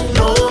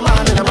 No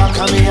man in the back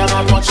of me and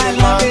not watching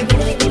man.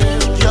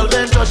 Girl,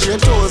 bend touch your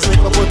toes,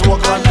 make my foot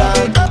walk on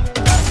that.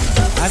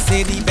 I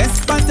say the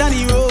best part of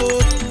the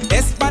road,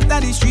 best part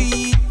of the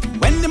street.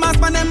 When the mass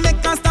man them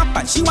make her stop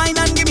and she whine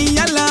and give me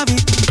a love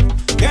it.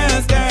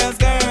 Girls,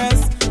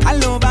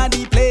 all over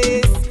the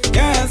place.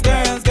 Girls,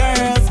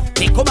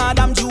 take over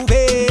damn Juve.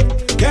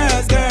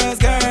 Girls,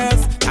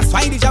 that's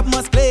why the job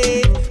must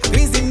play.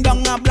 Greasing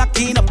down a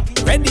blocking up,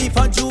 ready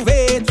for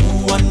Juve.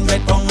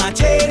 200 pound a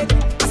chain.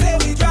 I say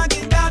we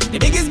dragging that. The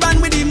biggest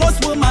band with the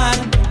most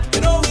woman.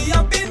 You know we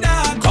up in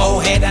that.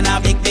 Cowhead and a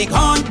big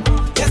horn.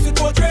 Yes, we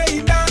portray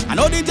that. I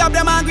know the job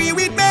them agree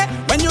with me.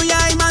 When you hear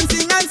him and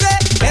sing and say,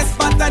 best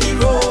part of the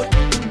road,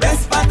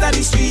 best part of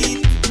the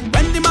street.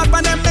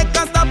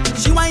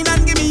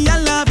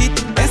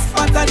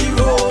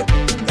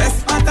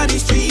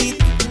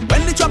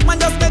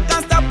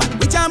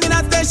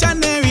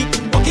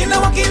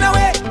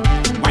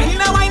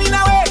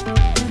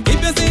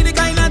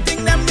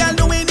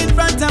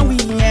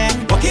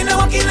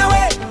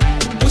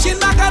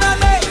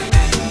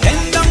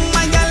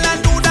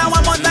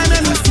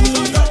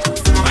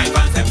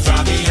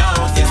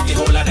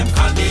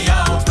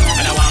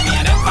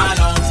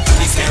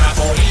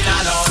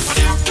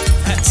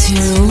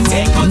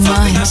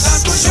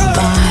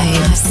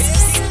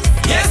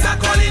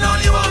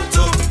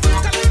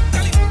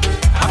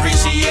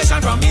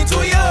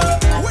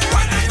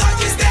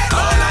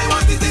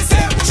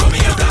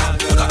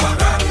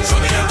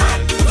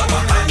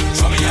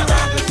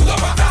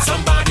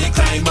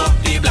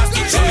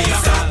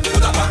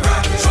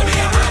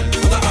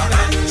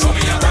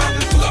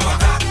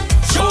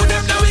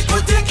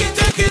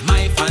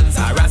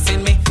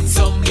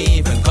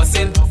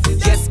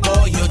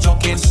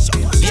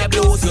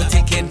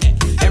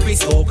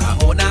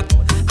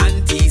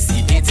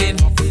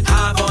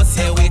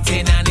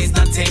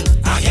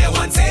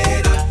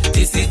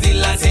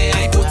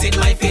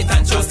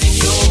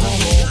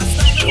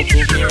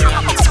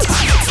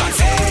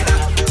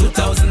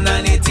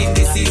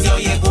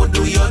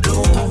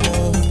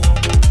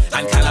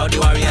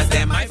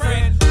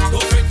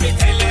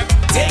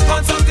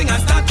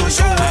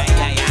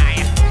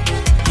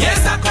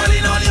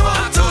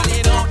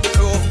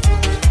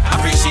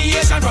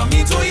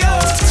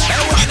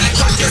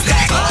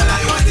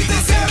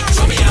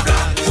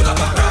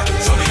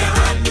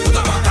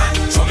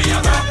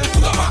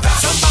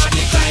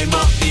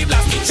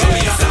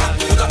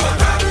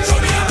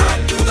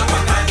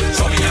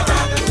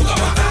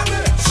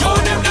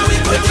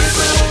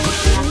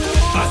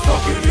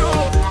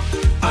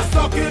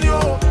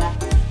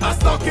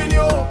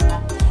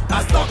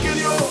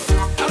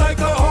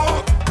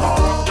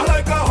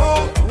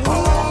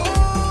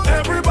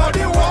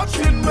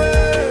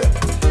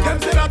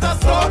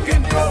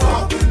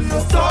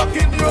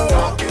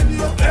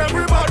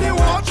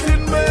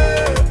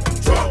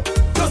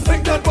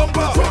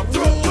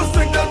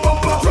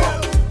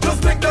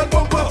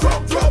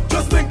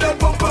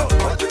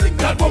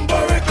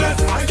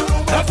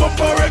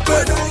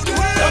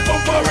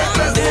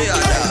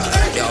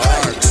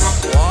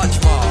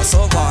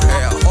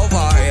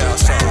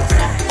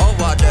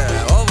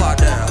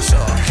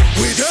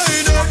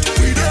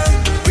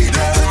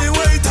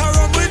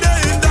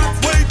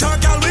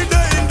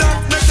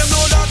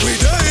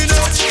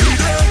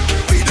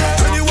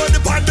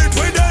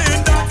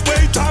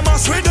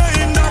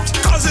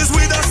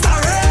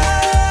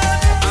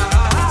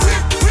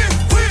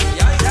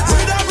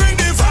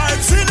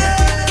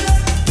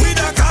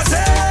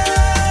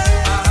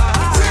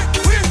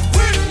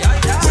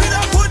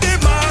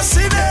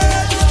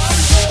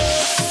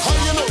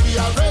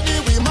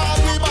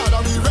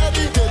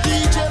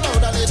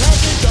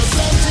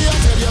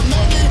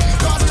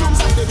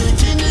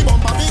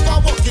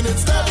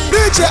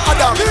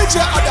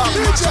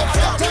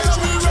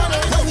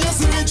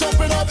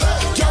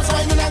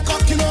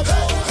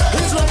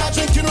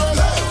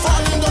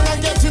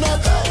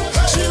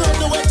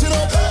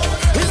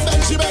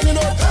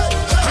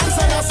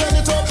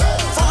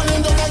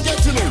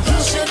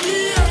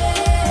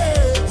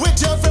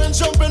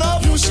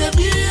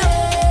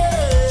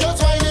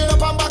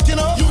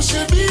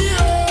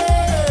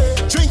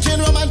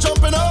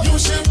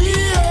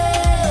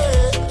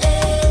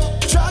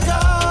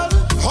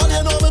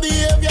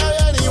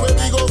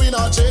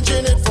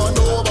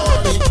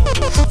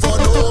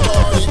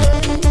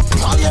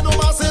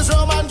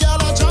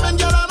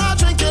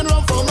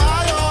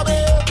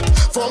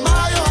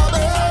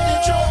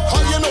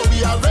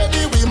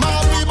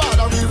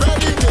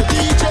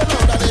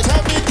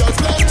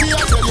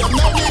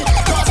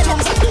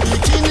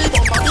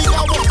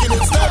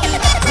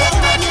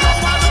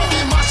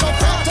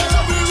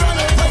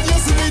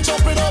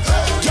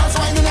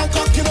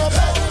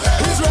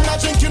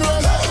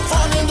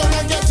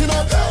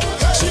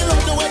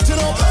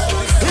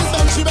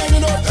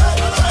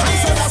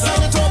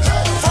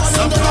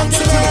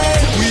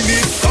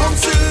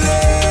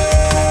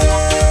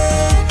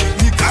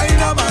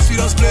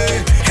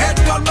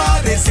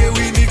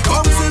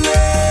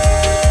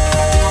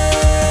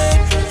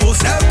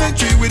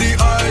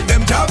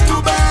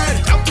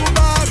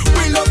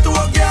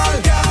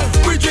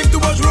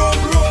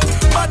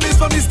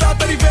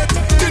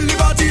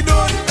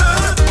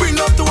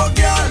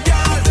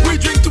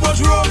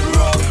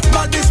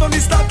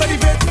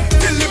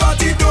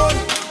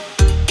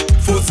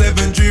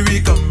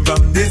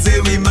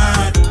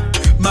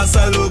 mass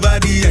all over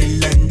the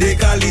island, they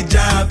call it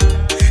job.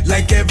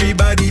 Like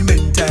everybody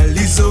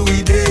mentally, so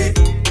we dey.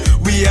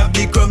 We have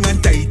the crown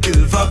and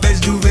title for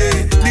best juve.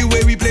 The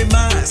way we play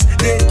mass,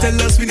 they tell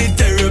us we need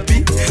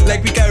therapy.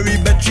 Like we carry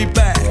battery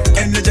pack,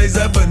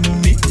 energizer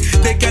bunny.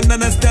 They can't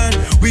understand,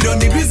 we don't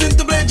need reason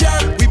to play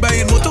jam. We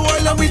buying motor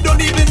oil and we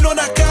don't even own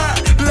a car.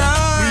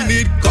 Like, we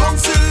need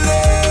counseling.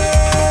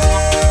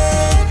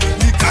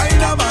 The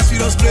kind of mass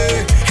we just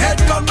play. Head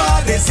gone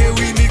bad, they say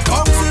we need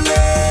counseling.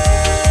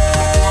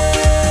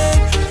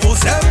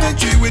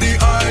 473 with the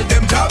oil,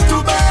 them job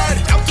too bad.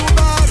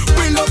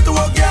 We love to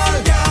work,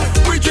 girl.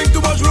 We drink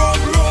too much rum.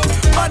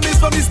 Madness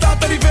from the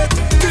start of the vet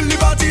till the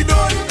party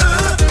done.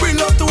 We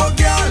love to work,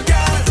 girl.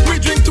 We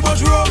drink too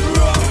much rum.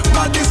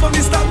 Madness from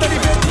the start of the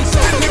vet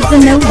till the party done. The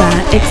Nova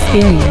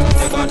Experience.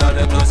 Take out all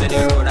the clothes in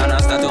the road and I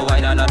start to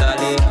wine another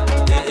day.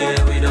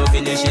 We don't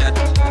finish yet.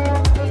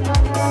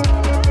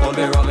 Don't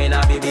be rumming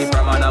a baby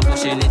from and I'm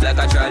pushing it like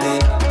a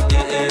trolley.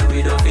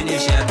 We don't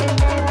finish yet.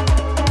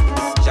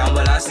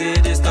 Shamble I say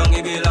this tongue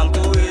it belong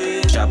to it.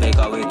 Make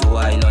a way to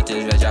high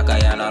notice with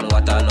Jackayan and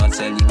what a not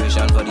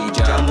celebration for the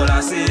job. Jamble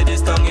I say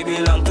this tongue it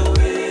belong to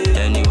it.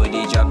 Anyway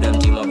the job them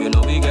team up, you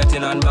know we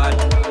getting on bad.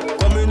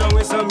 Coming on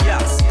with some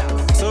gas,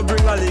 so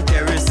bring all the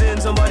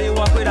kerosene. Somebody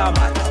walk with a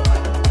mat.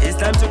 It's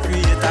time to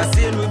create a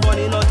scene. We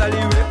burning out all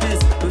the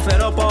rapists. We fed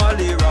up all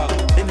the rock.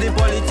 If the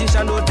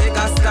politician don't take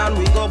a stand,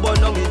 we go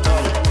burn down the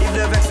town. If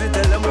they vex, we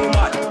tell them we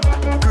mad.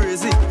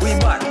 Crazy, we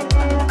bad.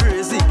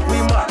 Crazy, we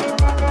mad.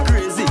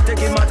 Crazy,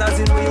 taking matters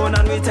in we own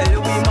and we tell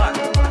you we mad.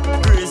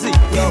 Crazy,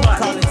 we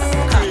mad.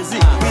 Crazy,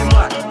 we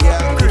mad.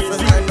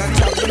 Crazy.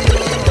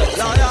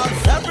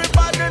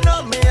 Everybody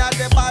know me at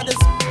the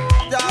baddest.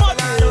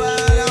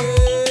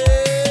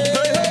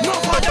 No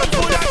for them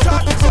full of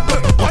chat.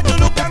 When you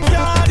look them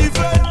can't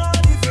defend.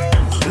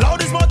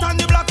 Loud is more than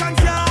the black and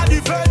can't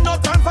defend. No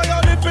time for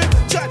your lipping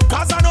check,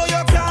 cause I know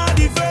you can't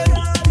defend.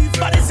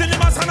 But it's in the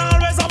mass and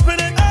always up in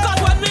it. Cause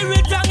when we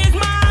reach young is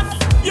mass.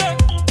 Yeah,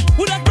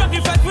 we don't break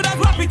it fast, we don't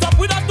wrap it up,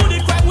 we don't do the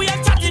crime, we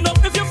ain't chatting up.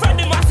 If you friend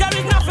the mass, there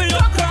is nothing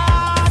you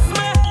cross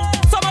me.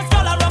 So much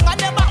fall around and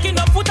they're backing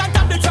up, foot and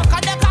tap the truck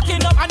and they're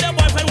cocking up, and their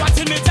boyfriend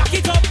watching me jack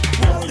it up.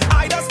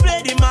 I just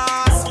play the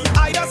mass,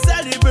 I just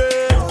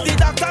celebrate. The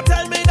doctor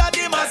tell me that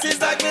the mass is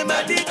like me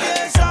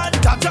medication.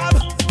 Tap jab,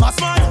 mass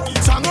man,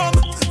 strong rum,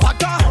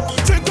 vodka,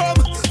 drink rum,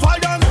 fall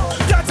down,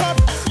 get up,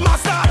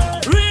 master.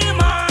 Real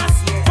mass,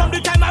 from the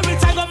time I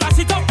reach I go mash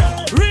it up.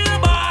 Real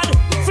bad,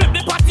 flip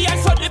the party and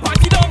shut the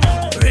party down.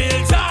 Real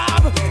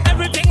job,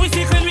 everything we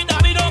see clean we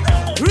dab it up.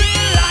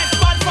 Real life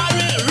bad for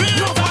real.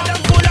 No for them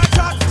full of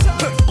chat.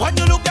 When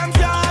you look them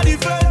can't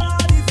defend.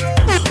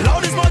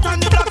 Loud is more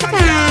than the black and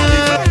can't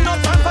defend. No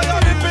time for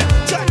your lipping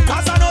check,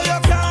 cause I know you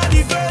can't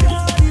defend.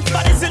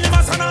 But it's in the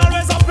mass and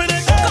always up in it.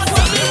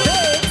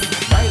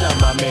 Baila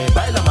mame,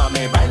 baila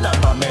mame, baila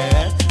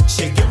mame.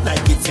 Shake it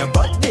like it's your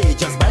birthday,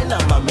 just baila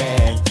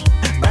mame.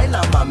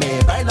 Baila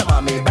mame, baila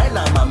mame,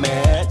 baila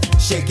mame.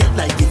 Shake it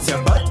like it's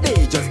your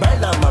birthday, just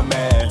baila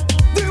mame.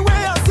 The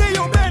way I say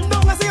you bend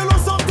down, I say you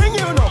lose something,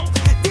 you know.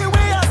 The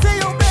way I say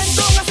you bend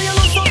down, I say you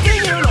lose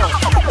something, you know.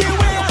 The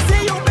way I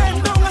say you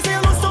bend down, I say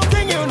you lose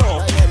something, you know.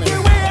 The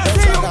way I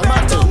say you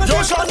bend down, I say you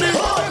lose something.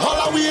 All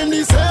are we in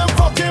the same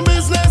fucking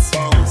business?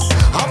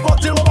 I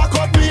fucked him up, I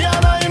cut me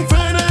and I ain't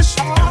finished.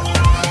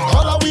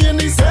 All are we in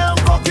the same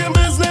fucking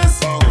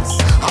business?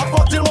 I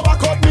fucked him up, I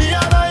cut me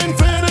and I ain't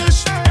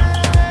finished.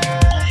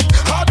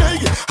 I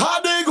dig,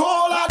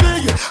 hole, I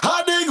dig, hole, I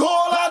dig,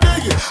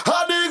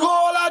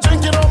 hole, I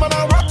drink it up and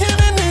I'm rocking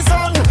in the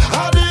sun.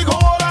 I dig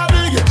hole, I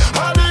dig, hole,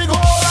 I dig,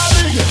 hole, I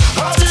dig.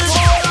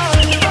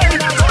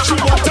 She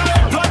got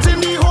time, plant in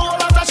the hole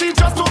after she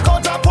just took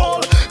out a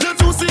pole. The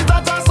two seats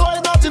that I saw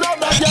is not enough,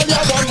 that girl, you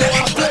don't know.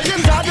 I'm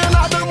playing garden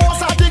at the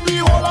most, I dig the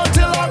hole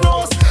until I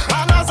rose.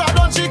 And as I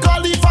done, she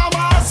call the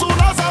farmer as soon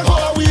as I go.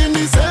 Are we in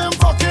the same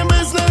fucking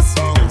business?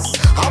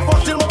 I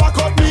fucked him up, I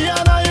cut me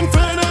and I ain't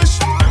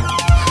finished.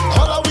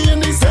 All are we in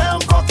the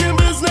same fucking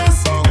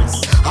business?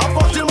 I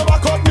fucked him up, I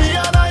cut me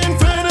and I ain't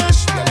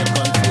finished. I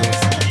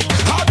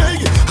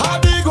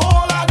dig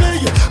hole, I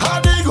dig,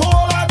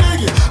 hole, I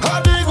dig,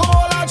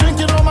 hole, I drink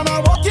it rum and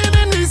I'm walking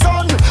in the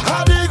sun.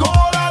 I dig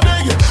hole, I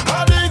dig,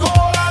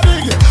 hole, I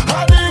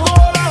dig,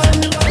 hole, I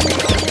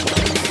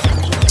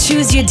dig.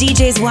 Choose your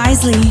DJs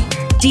wisely.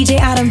 DJ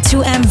Adam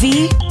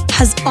 2MV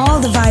has all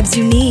the vibes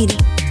you need.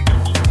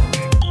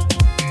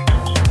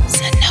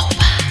 The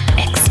Nova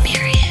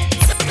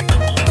Experience.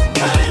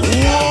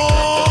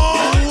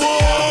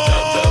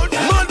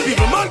 Mad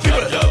people, mad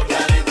people.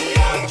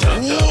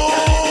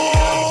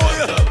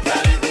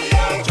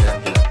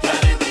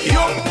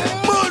 Yo,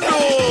 mano.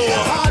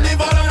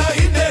 Carnival and I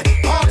hit it,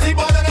 party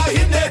ball and I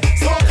hit it,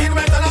 smoking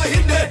wet and I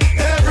hit it,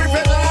 every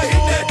breath and I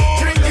hit it,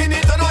 drinking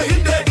it and I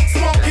hit it,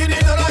 smoking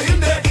it and I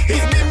hit it.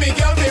 It's me,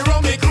 girl, me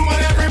rum, me crew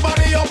and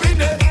everybody up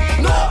in it.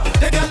 No,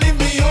 they can leave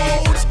me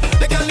out.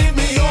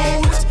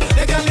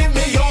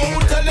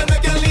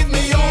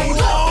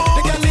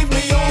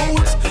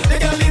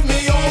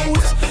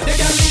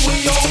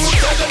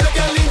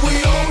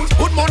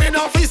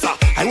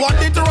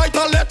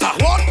 a letter.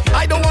 What?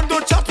 I don't want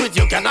to chat with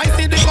you. Can I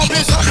see the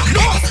completion?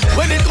 No.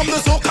 When it comes to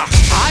soca,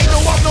 I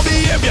don't want no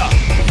behavior.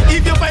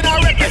 If you find a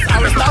reckless,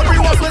 I will start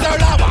rewards with her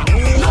lava.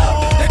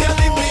 No, they can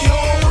leave me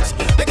out.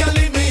 They can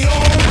leave me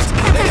out.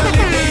 They can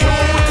leave me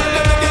out.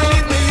 They can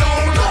leave me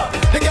out.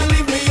 They can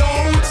leave me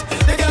out.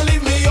 They can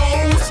leave me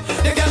out.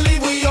 They can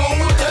leave me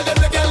out. Tell them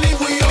they can leave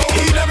me out.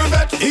 He never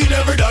met, he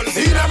never dance,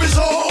 he never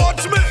saw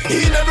me.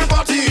 He never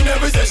party, he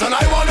never session.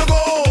 I wanna go.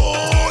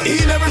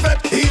 He never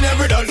met, he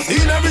never dance, he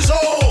never saw.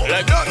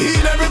 Like that. He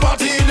never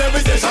party, he never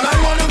session. I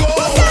wanna go.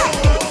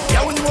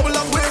 Yeah, when you wobble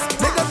long waist,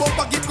 make that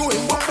bumper keep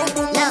going. Boom, boom,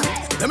 boom, boom.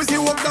 Let me see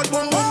you walk that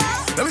boom, boom.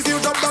 Let me see you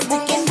drop that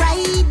boom, boom.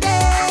 Right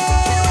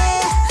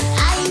there,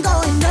 I ain't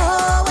going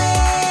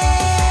nowhere.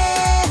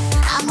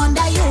 I'm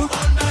under you,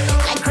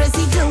 like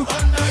crazy glue.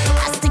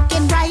 I'm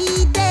sticking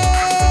right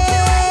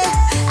there.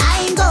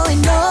 I ain't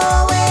going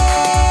nowhere.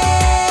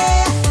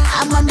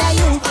 I'm under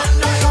you,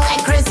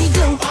 like crazy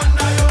glue.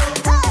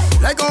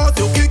 Like how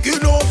you kick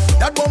it up,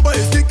 that bumper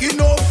is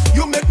sticking up.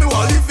 You make me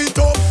want lift it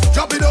up,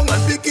 drop it down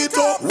and pick it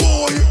up.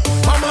 Whoa,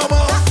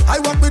 mama, I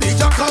walk with the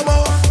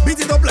jackhammer, beat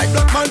it up like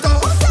Black Manta,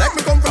 like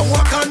me come from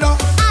Wakanda.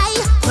 I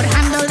could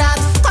handle that,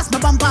 cause my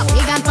bumper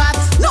big and fat.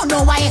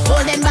 No why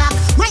holding back,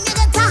 when you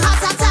get a heart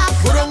attack.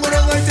 Go down,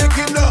 I take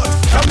it out.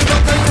 Drop it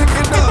up, I take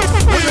it out.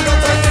 Give me that,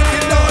 I take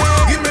it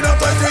out. Give me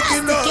that, I take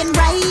it out. Sticking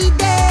right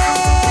there,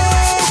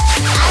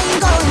 I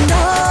ain't going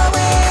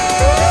nowhere.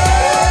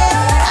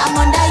 I'm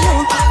under you,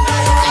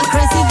 like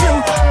crazy glue.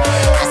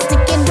 I'm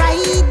sticking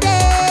right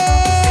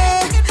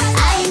there,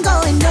 I ain't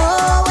going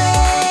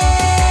nowhere.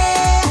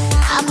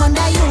 I'm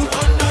under you,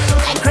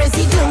 like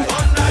crazy glue.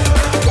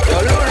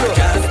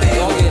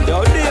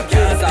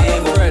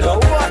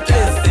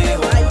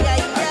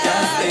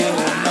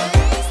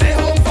 Stay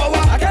home for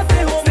what? I can't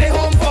stay home. Stay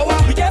home for what?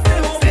 We can't stay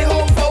home. Stay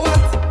home for what?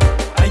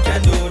 I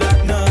can do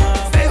that now.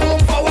 Stay home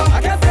for what?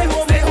 I can't stay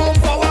home. Stay home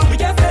for what? We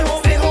can't stay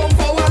home. Stay home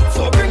for what?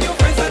 So bring your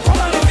friends and come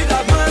and live with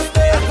that man.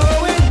 Stay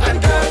going and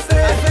girls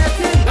stay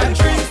setting and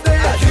drinks stay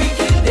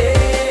drinking day.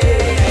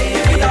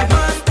 Give me that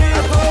man. Stay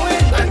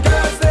going and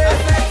girls stay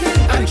setting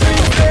and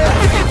drinks stay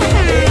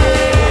drinking day.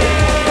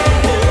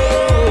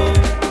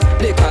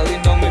 They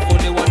calling down me phone,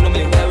 they want to know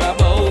me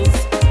whereabouts.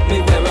 Me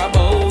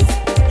whereabouts,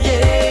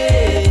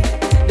 yeah.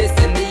 They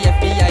send the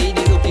FBI,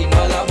 they looking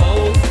all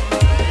about.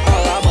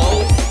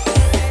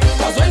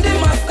 Cause when they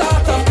must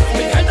start up,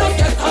 me head up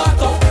get hot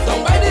up. Down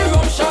by the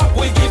rum shop,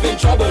 we giving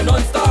trouble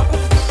non-stop.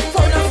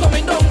 Foreigners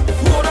coming down,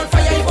 road on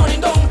fire, he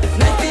burning down.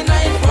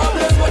 99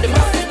 problems, but the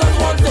masses don't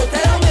want to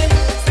tell me.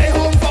 Stay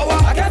home for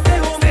what? I can't stay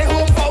home. Stay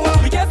home for what?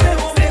 We can't stay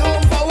home. Stay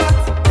home for what?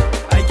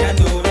 I can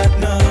do that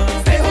now.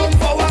 Stay home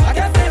for what? I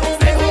can't stay home.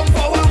 Stay home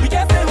for what? We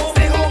can't stay home.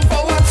 Stay home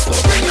for what? So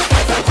bring your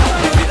friends and come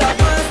and live with that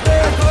man.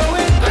 Stay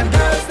going and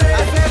girls stay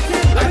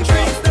setting and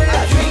drinks stay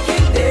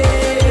drinking day.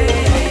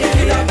 Give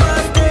me that man.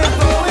 Stay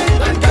going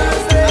and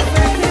girls stay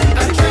setting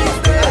and drinks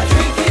stay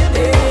drinking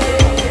day.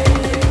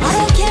 I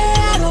don't care,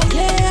 I don't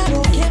care, I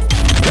don't care.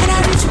 When I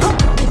reach you,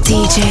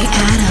 DJ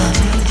Adam.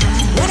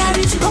 when I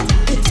reach you,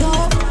 it's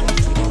all.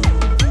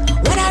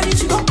 When I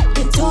reach you,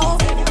 it's all.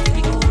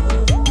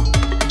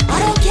 I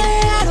don't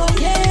care, I don't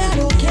care, I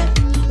don't care.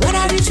 When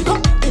I reach you,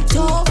 it's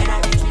all.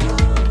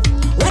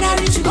 When I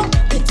reach you,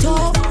 it's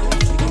all.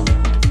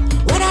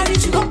 When I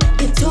reach you,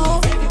 it's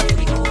all.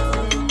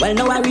 Well,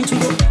 now I reach you.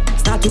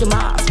 Start to the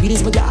mass, beat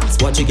is my gas.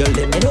 Watch your girl,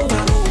 them head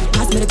over.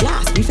 Pass me the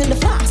glass, refill the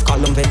flask. Call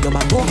them vet, them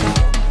a broker.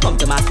 Come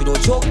to mass, we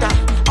don't choke that.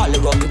 All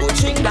around, we don't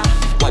drink that.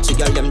 Watch your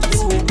girl, them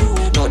just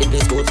now the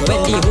place goes.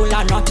 When the whole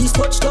and not is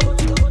touched up.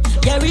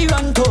 Yeah, we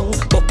run tongue,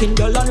 bucking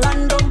girl on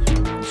random.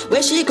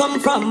 Where she come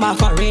from, a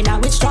foreigner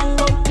with strong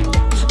gun.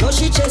 No,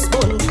 she chest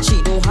bone,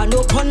 she don't have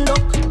no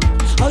conduct.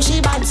 How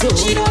she bad so?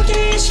 She don't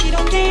care, she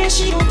don't care,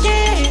 she don't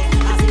care.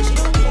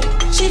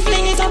 She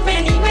fling it up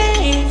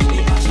anyway.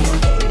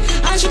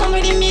 And she come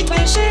with the meat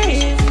well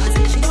shake.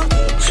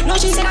 No,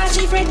 she said that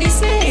she afraid to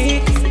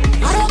say.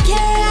 I don't care,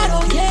 I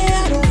don't care,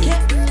 I don't care.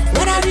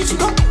 When I reach you,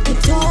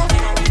 it's all.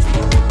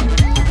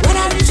 When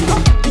I reach you,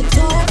 it's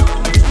all.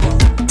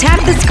 Tap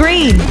the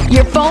screen,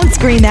 your phone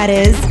screen that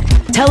is.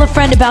 Tell a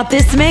friend about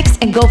this mix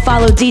and go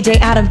follow DJ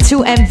Adam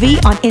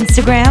 2MV on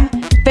Instagram,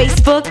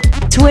 Facebook,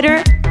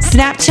 Twitter,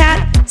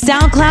 Snapchat,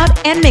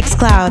 SoundCloud, and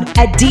Mixcloud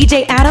at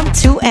DJ Adam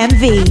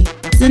 2MV.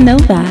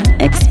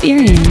 Zenova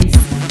Experience.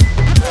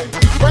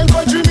 When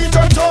country meet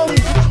a tongue,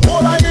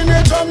 all I in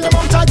the drum, the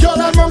mount a girl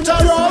and mount a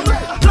rum.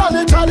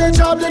 Planet on the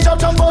job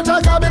out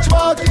a garbage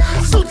bag.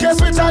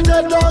 Suitcase with a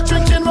dead dog,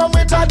 drinking rum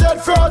with a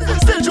dead frog.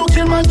 Still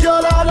joking man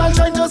girl hard and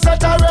trying to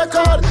set a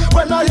record.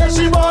 When I hear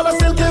she ball, I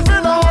still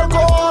giving her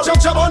alcohol.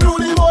 Jump on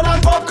Rudy more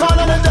than popcorn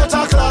and the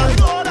Delta clan.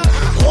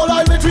 All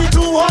I between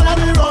 2 1 and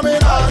the rum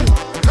in hand.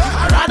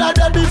 I'd rather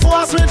dead before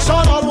I switch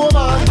on all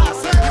woman.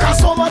 Cause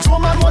so much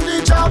woman want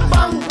the job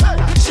bang.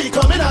 She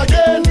coming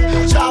again.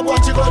 Job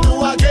what you gonna do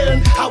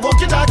again? I walk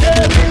it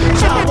again.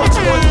 Job what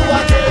you gonna do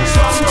again?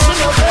 Strong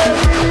rubbing again.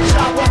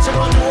 Job what you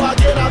gonna do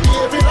again? I'm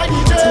behaving like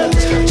the jail.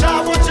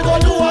 Job what you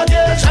gonna do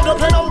again? Shadow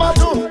play number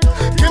 2.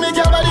 Give me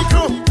girl by the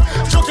crew.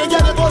 Choke you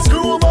get it go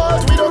screw,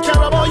 but we don't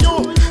care about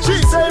you. She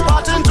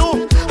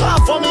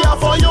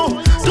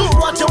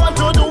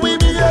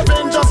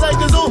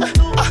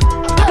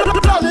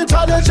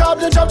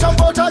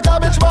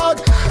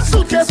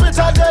suitcase with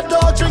a dead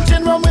dog,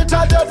 drinking rum with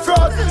a dead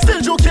frog.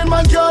 Still joking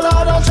man girl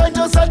hard and trying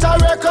to set a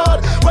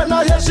record. When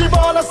I hear she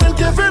ball, I still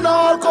giving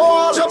her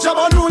alcohol. Jab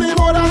and Rooney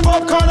more than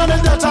popcorn and the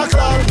Delta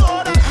clan.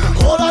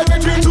 Whole life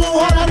between 2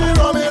 and the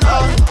rum in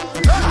hand.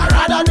 I'd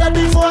rather dead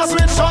before I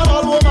switch on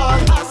all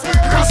woman.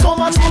 Cause so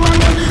much woman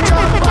when the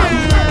jab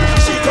bang.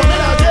 She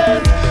coming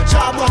again.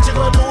 Jab what you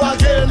gonna do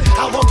again?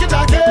 I walk it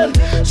again.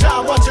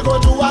 Jab what you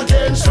gonna do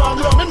again?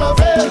 Strong rum in my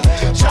vein.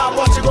 Jab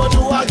what you gonna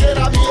do again?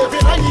 I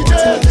behaving like you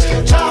jail.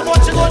 Jab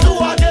what you gonna do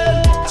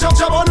again?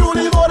 Jab on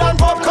Rooney more than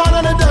popcorn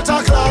and the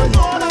Delta clan.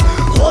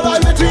 Whole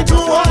life between 2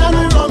 and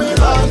the rum in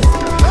hand.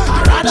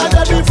 I'd rather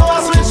dead before I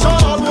switch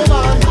on all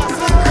woman.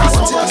 Cause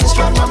so much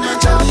strong rum in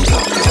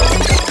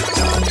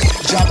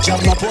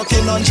Jab not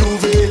working on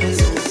Juve.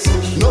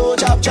 No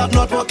Jab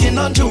not working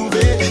on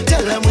Juve.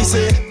 Tell them we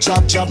say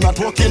Jab not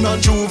working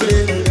on Juve.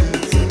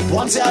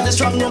 Once you had a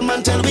strong rum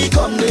until we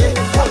come there.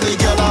 Only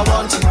girl I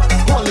want,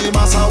 only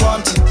mass I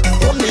want.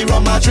 Only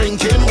rum I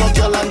drinking, one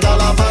girl and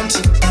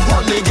galavant.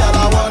 Only girl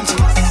I want,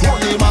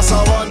 only mass I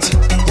want.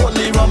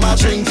 Only rum I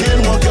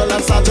drinking, one girl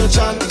and start to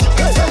chant.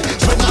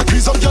 When I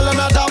grease up girl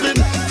and I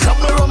dabbing. Grab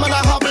me rum and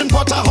I having,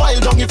 put a oil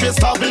down if you're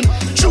starving.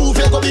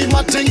 Juve go be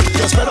my thing.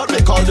 You spread out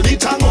me call the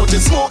beat and out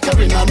in smoke,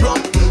 heroin and rum.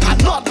 I'm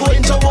not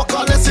going to walk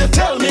unless you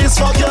tell me it's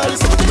for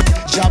girls.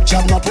 Jab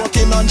not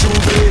working on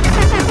Juve.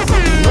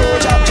 No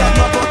Jab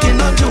not working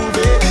on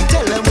Juve.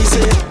 Tell them we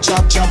say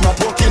Jab not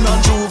working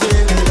on Juve.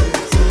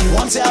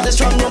 Once you have the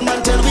strong rum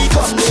until we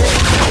come there.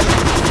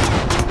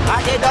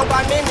 I get up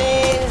on my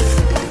knees,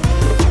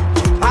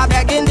 I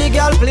begging the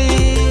girl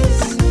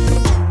please.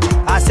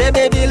 I say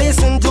baby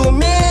listen to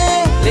me,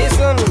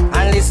 listen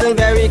and listen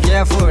very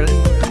careful.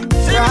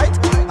 Right?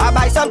 I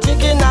buy some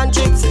chicken and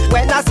chips.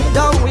 When I sit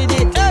down with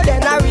it,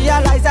 then I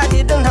realize I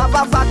didn't have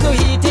a fat to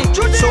eat it.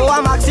 So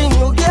I'm asking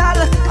you girl,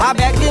 I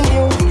begging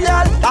you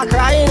girl, I'm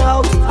crying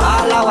out.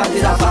 All I want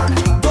is a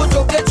fuck. Don't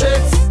you get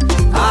chips?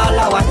 All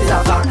I want is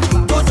a fuck.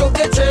 Don't you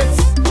get chips?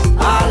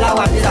 All I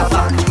want is a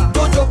fuck.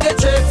 Don't you get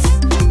chips?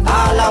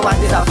 All I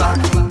want is a fuck.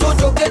 Don't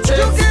you get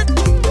chips?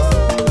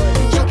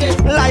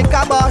 Like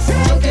a boss,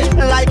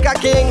 like a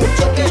king.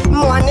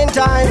 Morning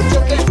time,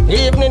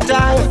 evening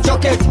time.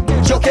 Choke it,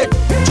 choke it,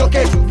 choke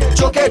it,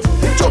 choke it,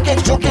 choke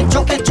it, choke it,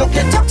 choke it, choke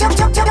it, choke it,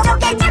 choke it.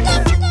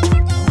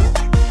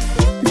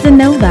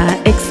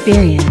 Zenova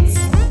Experience.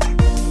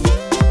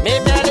 Me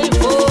belly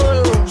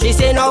full. She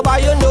say no,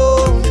 but you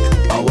know.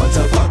 I want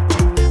a fuck.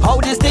 How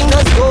this thing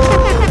does go. I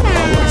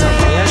want a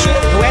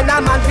fuck. When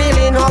a man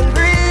feeling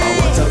hungry, I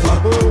want a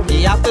fuck.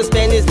 he have to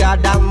spend his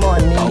goddamn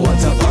money. I want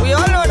a fuck. We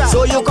all know that.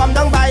 So you come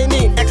down by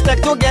me,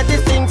 expect to get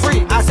this thing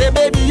free. I say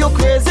baby you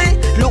crazy.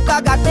 Look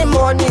I got the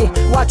money.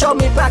 Watch how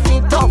me pack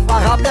it tough.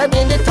 I have them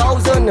in the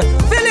 1,000.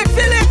 Feel it,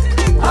 feel it.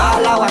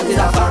 All I want is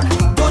a fuck.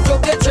 Don't you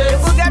get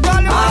trips? Forget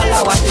all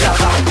I want is a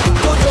fuck.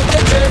 Don't you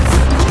get trips?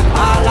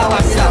 All I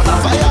want is a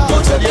fuck.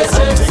 Don't you get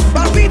trips?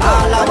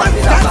 All I want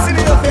is a fuck. Dancing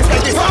in your face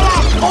like this.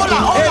 Hola,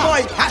 hey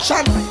boy,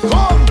 action.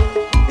 Come.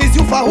 Is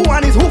you for who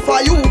and is who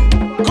for you?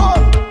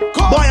 Come.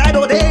 Boy, I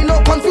know there ain't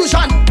no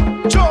confusion.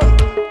 Jump.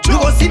 You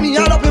gon' see me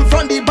all up in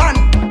front the band.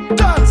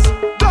 Dance.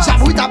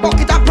 Shop with a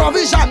bucket of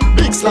provision.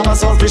 Big slab of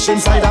saltfish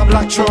inside a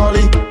black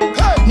trolley.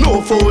 Hey.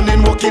 No phone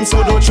in working,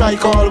 so don't try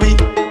call we.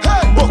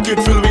 Hey. Bucket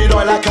filled with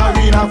oil like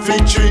arena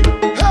victory.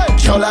 Hey.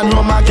 Girl and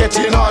rum are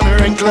getting on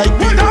rank like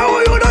me. But now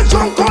you don't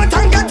jump out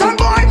and get on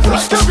boy.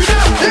 Rock every day.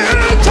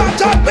 Yeah,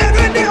 chop big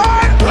with the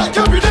oil. Rock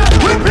every day.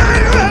 We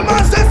play real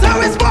masters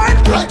how it's born.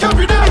 Rock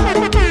every day.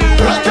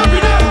 Rock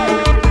every day.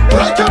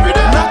 Rock every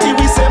day. Natty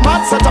we say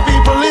mad set of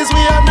people is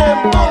we and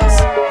them. Bounce.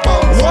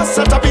 What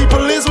set of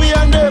people is we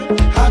and them?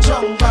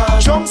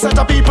 Jump set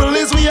of people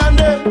is we and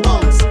them.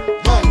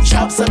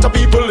 Chop set of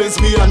people is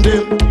we and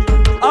them.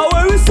 And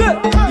when we say,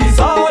 it's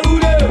all who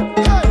they.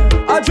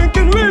 I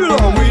drinking real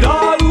rum with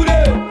all who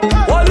they.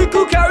 What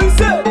little carry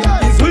say,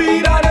 is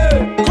we that they.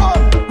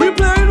 We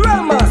playing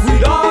ramas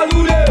with all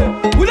who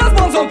they. We just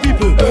want some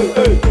people,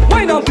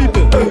 wine on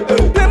people,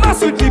 they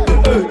mess with people,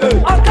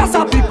 all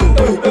casa people,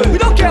 we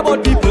don't care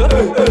about people,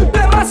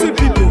 they mess with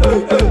people,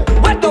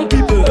 wet down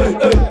people,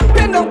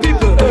 pen down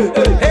people.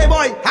 Hey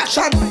boy,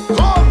 action.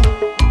 Come.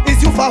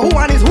 Is you for who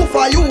and is who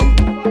for you?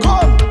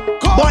 Come.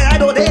 Boy, I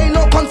know there ain't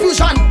no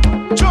confusion.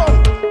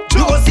 Jump.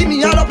 You gon' see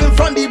me all up in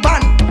front the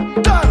band.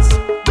 Dance.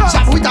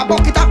 Shop with a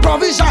bucket of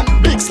provision.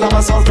 Big slab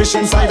of saltfish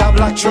inside a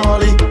black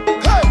trolley.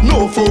 Hey.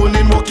 No phone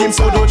in working,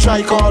 so don't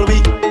try call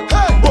we.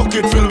 Hey.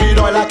 Bucket filled with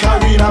oil like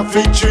arena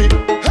victory.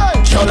 Hey.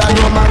 Girl and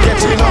rum are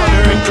getting on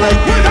rank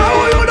like me. But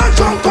now you don't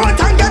jump out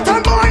and get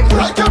on boy.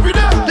 Rock every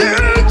day.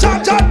 Yeah,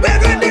 chop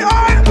big with the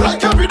oil.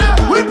 Rock every day.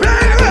 We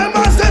play real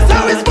masters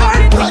how it's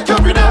born. Rock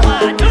every day.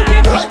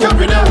 Rock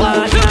every day.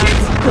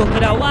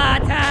 Coconut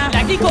water,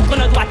 like the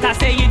coconut water.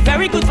 Say it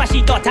very good for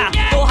she daughter.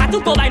 Don't have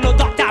to go by no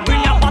doctor.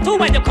 Bring your bottle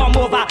when you come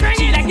over.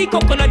 She like the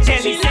coconut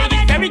jelly. Say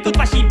it very good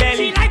for she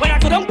belly. When I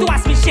go down to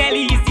ask me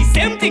Shelly, it's the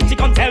same thing she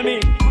come tell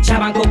me.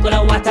 Chab and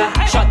coconut water,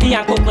 shorty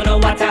and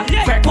coconut water,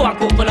 Ferco and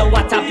coconut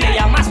water. Play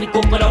a mass with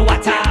coconut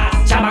water.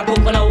 Chab and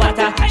coconut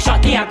water,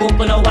 shorty and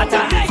coconut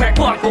water,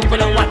 Ferco and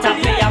coconut water.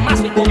 Play a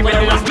mass with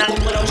coconut water.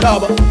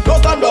 Job, don't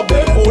stand up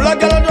big, hold a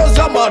girl and just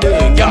jam on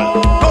it,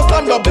 girl. Don't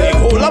stand up big,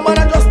 hold a man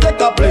and just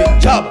take a play.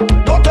 Job,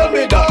 don't tell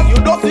me that you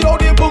don't see how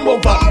the boom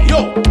boom fat.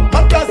 Yo,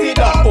 man can see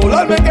that. Hold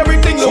and make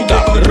everything look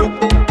that.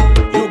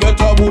 You get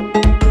trouble,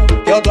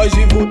 can't touch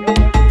the food.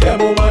 Tell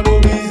woman no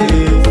business.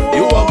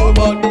 You have a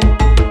man,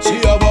 she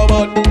have a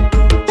man.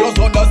 Just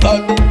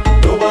understand,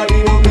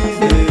 nobody no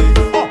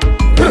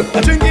business.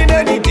 I drinking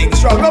anything,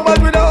 strong a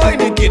man with a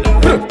Heineken.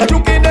 I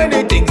drinking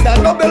anything,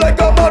 stand up there like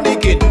a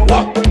mannequin.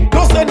 What?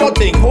 Don't say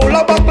nothing, hold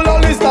a buckle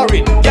of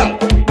Listerine. Girl,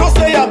 don't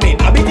say I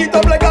mean, I beat it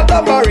up like a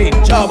tambourine.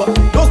 Job,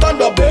 don't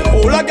stand up there,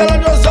 hold a girl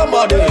and just jam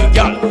on it.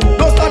 Girl,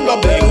 don't stand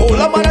up there, hold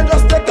a man and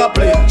just take a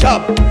play.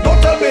 Job,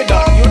 don't tell me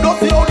that you don't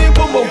see how the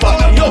boom boom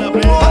fat. Yo,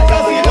 I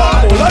can see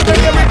that, hold and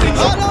take everything.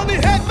 All on me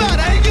head, man,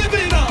 I ain't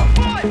giving up.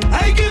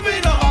 I ain't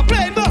giving up. I'm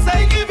playing boss,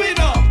 I ain't giving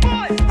up.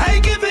 I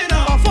ain't giving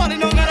up. I'm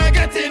falling on and I'm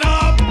getting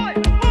up.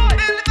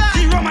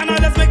 The Roman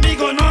let's make me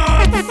go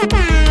nuts.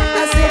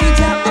 I say the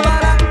jam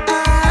abala,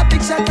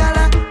 big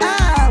shakala,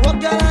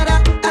 walk your ladder,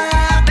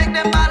 make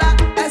them bala.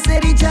 I say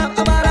the jam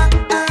abala,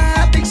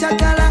 big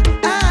shakala,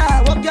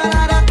 walk your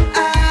ladder,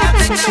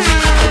 make them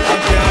bala. I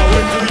can't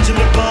wait to reach in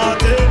the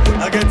party.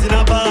 I get in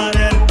a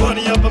body,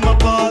 money up in my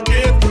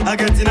pocket. I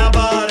get in a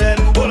body,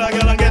 hold a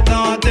girl and get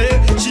naughty.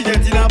 She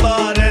get in a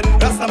body,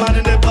 Rasta man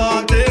in the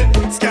party,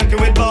 skanking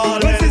with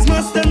ballin'. Once it's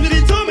must them do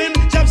the tumbling,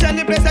 jump shot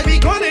the place that we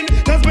gunning.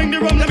 Just bring the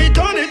rum, let me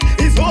turn it.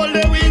 It's all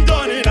day we ain't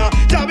done it.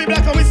 Job be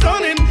black and we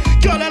stunning,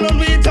 girl alone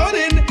we ain't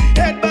turning.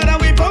 Head bad and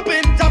we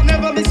pumping, job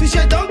never miss we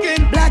shit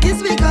dunking. Black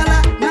is we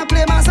color, now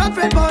play my son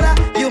Fred Border.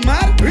 You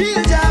mad?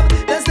 Real job,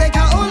 let's take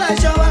a whole lot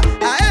shower.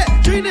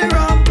 Drink the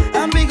rum,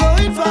 and we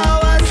going for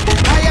hours.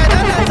 Higher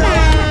than the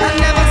tower, and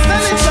never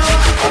smell it sour.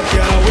 I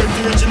can't wait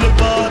to reach in the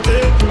party.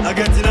 I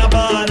get in a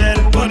body,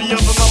 money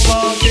up in my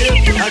pocket.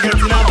 I get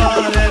in a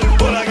body,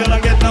 hold a girl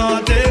and get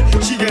naughty.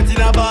 She get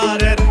in a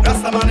body,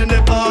 Rasta man in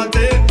the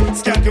party,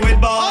 skanking with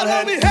ball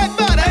head. Me head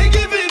bad, I ain't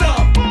giving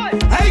up.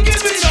 I ain't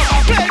giving up.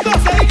 I play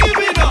boss, I ain't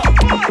giving up.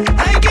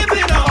 I ain't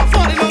giving up. I'm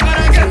falling on and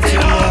I'm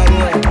getting up.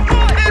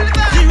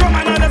 The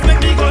Roman let's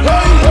make me go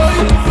nuts.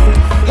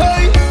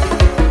 Hey,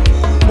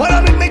 when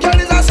I meet me girl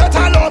is a set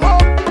a love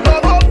up.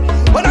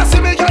 When I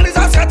see me girl is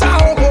a set a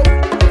hug up.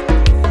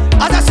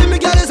 As I see me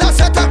girl is a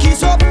set a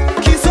kiss up.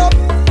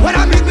 When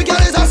I meet me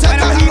girl is a set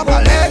a heave up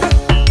her leg.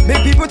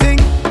 Make people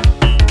think,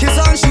 kiss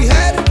on she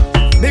head.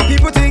 Make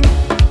people think,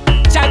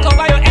 Child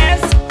cover your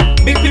ass,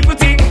 big people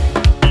think.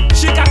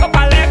 She cock up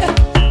her leg,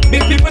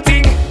 big people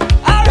think.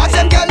 watch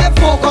them girl they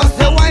focus.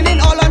 They whining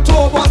all on two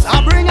of us.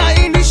 I bring her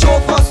in the show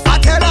first. I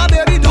tell her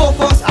baby do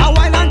first. I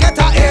whine and get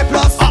her A+.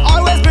 I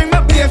always bring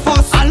my beer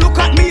first. And look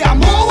at me, I'm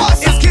more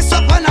worse. It's kiss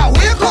up and I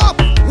wake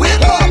up.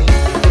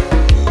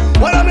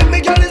 When I meet me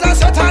girl is a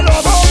set a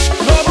love up.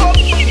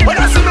 When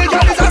I see me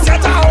girl is a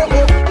set a hug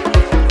up.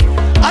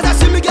 As I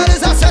see me girl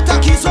is a set a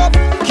kiss up.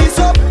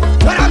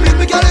 When I meet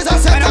me girl is a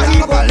set a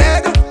heave up her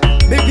leg.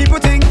 Big people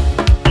think,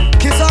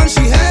 kiss on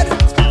she head.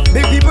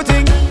 Big people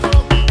think,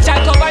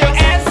 Child cover your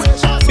ass,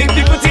 big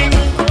people think.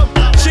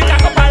 She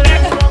cock up her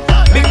leg,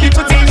 big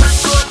people think.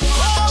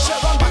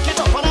 Chevron back it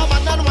up and a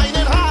man and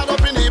whining hard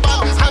up in the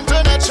bar. And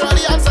turn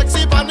naturally and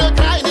sexy and you're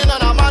grinding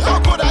and a man. How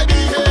could I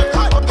behave?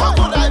 How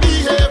could I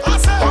behave?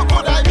 How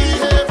could I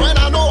behave when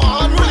I know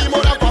I'm really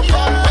more than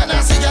popcorn? When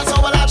I see girls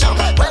so well I jump,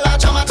 I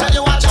tell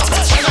you I jump.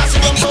 When I see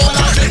them so well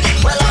I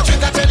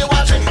drink, I tell you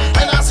I drink.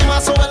 When I see my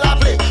so well I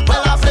play,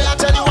 I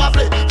tell you I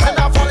play. When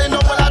I fall in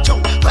love well I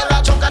jump,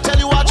 I tell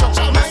you I jump.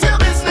 Mind your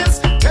business,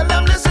 tell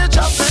them this is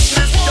job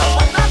business. Don't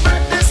why not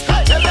break this?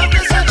 Tell them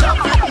this is job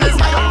fitness.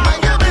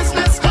 Mind your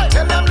business,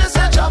 tell them this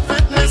is job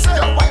fitness.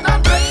 Don't why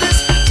not break this?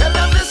 Tell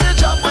them this is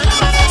job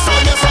fitness. So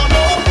yes or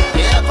no?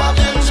 If I've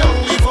been young,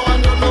 leave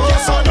on don't know.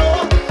 Yes or no?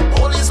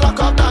 Police lock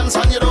up dance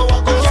and you don't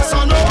walk go. Yes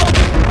or no?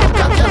 Look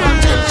at girl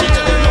until she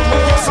tell you no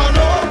more. Yes or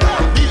no?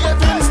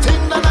 Behaving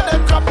sting none of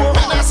them crap.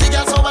 When I see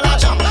girls so well I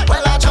jump, I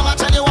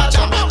tell you I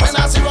jump. When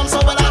I see rum so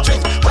well I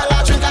drink,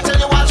 I tell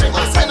you I drink.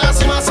 When I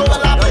see my so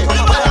well I play,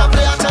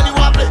 I tell you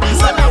I play.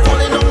 When I fall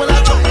in love well I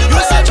jump,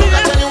 I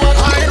tell you I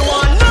jump. I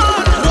want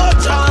no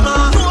drama,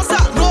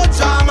 no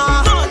drama.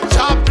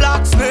 Chop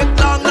blacksmith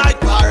long like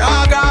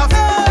paragraph.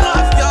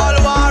 Enough y'all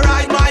want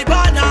ride my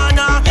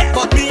banana,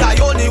 but me I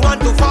only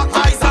want to fuck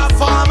ice a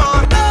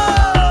farmer.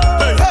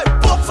 Hey,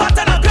 put fat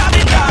and a grab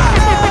it down.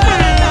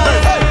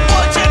 Hey,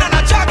 put chain and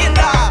a jogging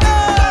down.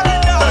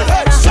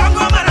 Hey, strong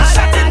rum and a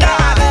shotting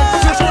down.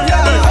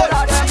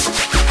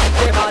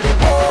 Everybody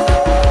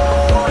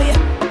boy,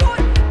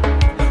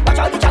 watch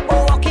out the jack go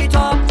walk it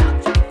up.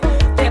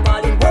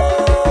 Everybody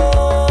boy,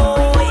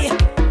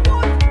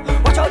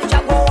 watch out the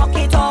jack go walk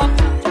it up.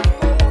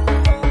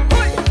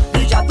 The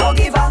jack don't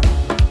give a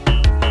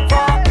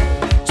fuck.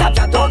 Jack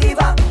don't give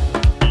a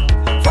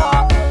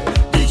fuck.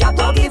 The jack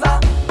don't give a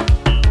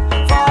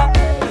fuck.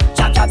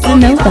 Jack don't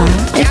give a Sonova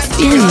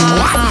Experience.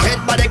 Head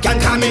but they can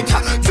come it.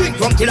 Drink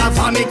rum till I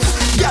vomit.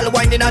 Girl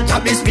winding on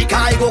top the speaker,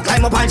 I go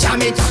climb up and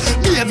jam it.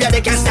 Behavior they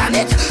can stand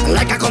it,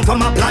 like I come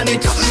from a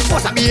planet.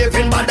 First I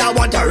behaving bad, I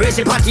want to raise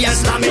the party and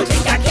slam it.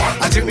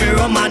 I drink me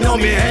rum and know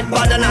me head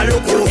bad and I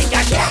look cool.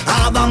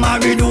 I have a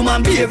married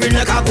woman behaving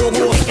like a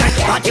go-go.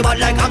 Party bad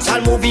like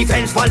action movie,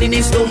 fence falling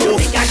in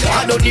slow-mo.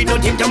 I don't need no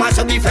team to mash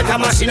up the feta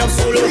machine up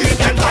solo.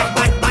 And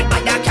bad,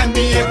 I can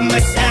behave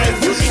myself.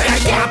 I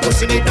can't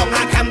push it down,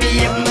 I can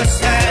behave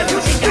myself.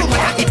 No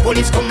matter if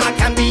police come, I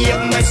can behave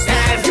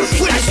myself.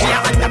 When I see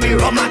her under me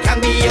rum, I can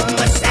behave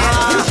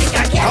myself.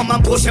 Come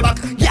and push it back,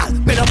 yeah,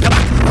 bend up the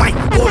back. Why,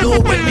 go low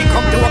when we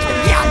come to up.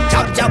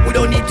 Yeah, jab, we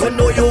don't need to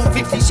know you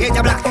 50 shades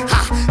of black.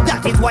 Ha,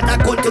 that is what I'm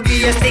going to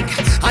be a stick.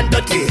 And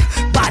dirty,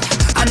 bad,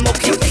 and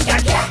muck you.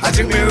 I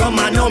drink me rum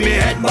and know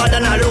me head bad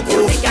and I look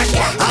cool.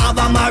 I have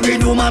a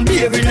married woman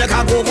behaving like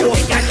a go-go.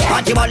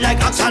 Party bad like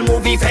action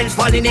movie, fence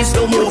falling in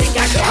slow-mo.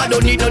 I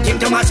don't need no team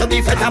to mash up the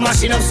feta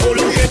machine of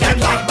solo.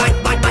 And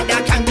bad,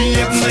 I can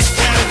behave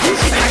myself.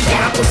 I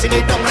can't push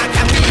it down, I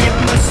can behave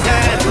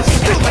myself.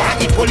 No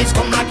matter if police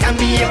come, I can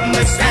behave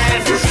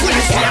myself. When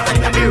I see her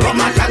under me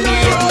rum, I can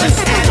behave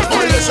myself.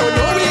 Only show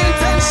no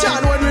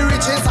intention when we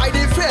reach inside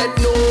the fed,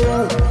 no.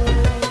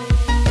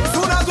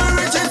 Soon as we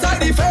reach inside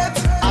the fed,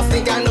 I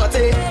think I'm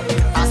naughty,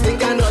 I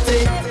think I'm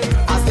naughty,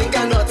 I think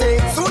I'm naughty.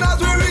 Soon as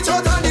we reach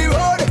out on the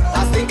road,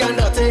 I think I'm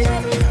naughty,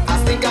 I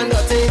think I'm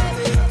naughty,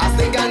 I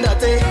think I'm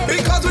naughty.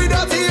 Because we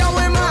dirty and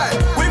we mad,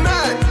 we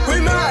mad, we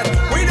mad.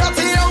 We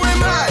dirty and we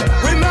mad,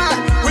 we mad,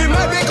 we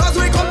mad. Because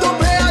we come to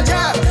play a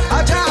jab,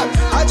 a jab,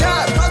 a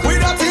jab. We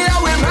dirty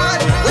and we mad,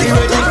 we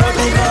come to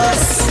play a jab.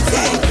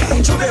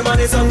 Chuve man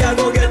is some girl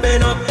go get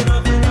bent up.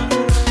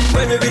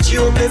 When we reach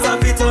you place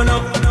and fit on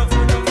up.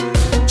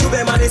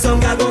 Chuve man is some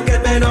girl go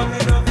get bent up.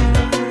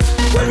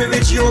 When we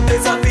reach you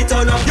place and fit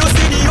on up. You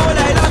see the whole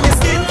island of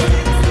skin.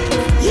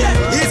 Yeah,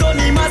 he's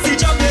only massive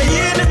jump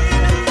in.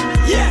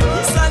 Yeah,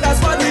 stand as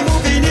what we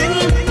moving in.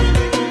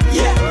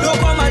 Yeah, don't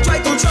come and try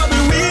to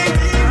trouble we.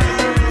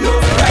 No,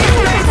 right.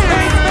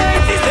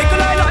 This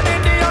little island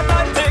in the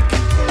Atlantic.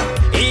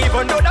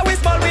 Even though that we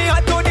small, we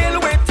had to deal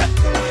with.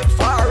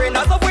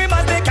 Foreigners of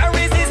women, they can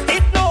resist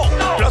it, no.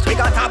 Plus we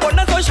got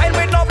abundant sunshine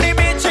with lovely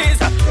beaches.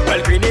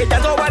 Well,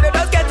 Grenadians, oh, well, it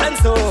does get and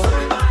so.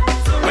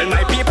 Well,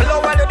 my people,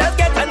 oh, well, it does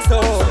get and so.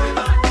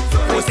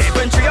 Who say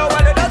country, oh,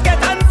 well, it does get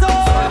and so.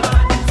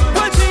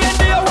 Well,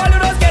 GND, oh, well,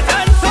 it does get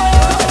and so.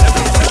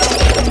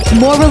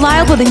 More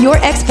reliable than your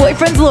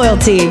ex-boyfriend's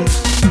loyalty.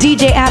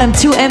 DJ Adam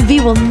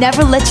 2MV will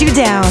never let you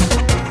down.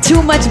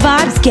 Too much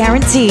vibes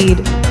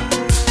guaranteed.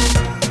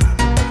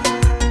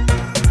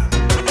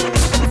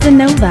 The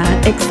Nova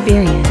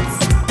Experience.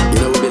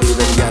 You know we believe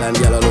in gal and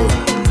gal alone.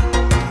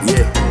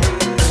 Yeah,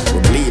 we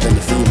believe in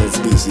the female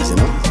species, you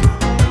know.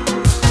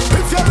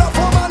 If you love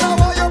woman, I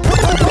want you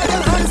put up on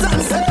your hands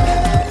and say,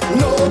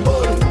 no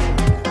bull,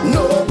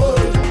 no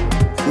bull,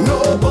 no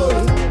bull.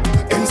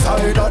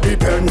 Inside of the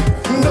pen,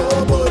 no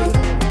bull,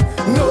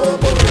 no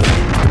bull,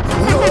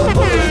 no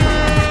bull.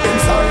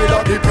 Inside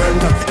of the pen,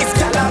 it's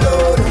gal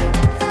alone,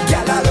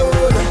 gal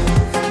alone,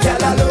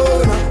 gal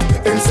alone.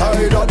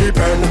 Inside of the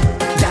pen,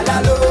 gal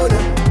alone,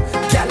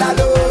 gal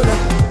alone,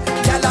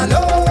 gal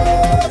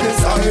alone.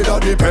 Inside of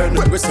the pen,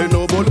 when we say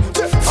no bull,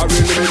 I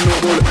really mean no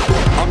bull.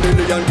 A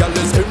million gal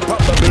is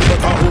improbable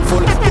but I'm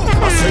hopeful.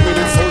 I'm singing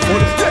it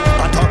soulful,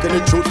 yeah, I'm talking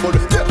it truthful,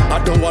 yeah.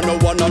 I don't want no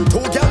one and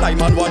two gal, I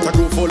man want a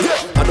group full.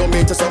 I don't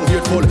mean to sound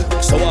hateful,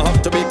 so I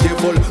have to be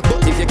careful.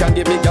 But if you can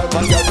give me gal,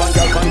 pan gal, pan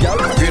gal, pan gal,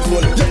 I'm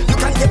grateful. Yeah, you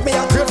can give me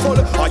a grateful,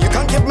 or you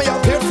can give me a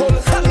grateful.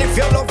 And if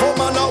you love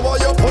woman, I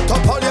want you put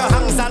up all your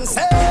hands and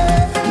say,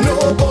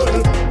 no bull,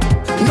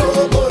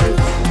 no bull,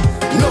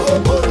 no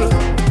bull.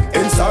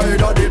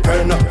 Inside of the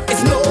pen,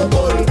 it's no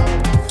bull,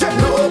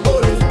 no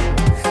bull,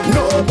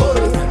 no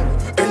bull.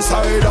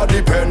 Inside of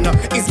the pen,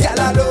 it's gal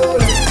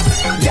alone,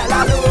 gal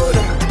alone,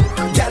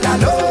 gal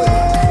alone.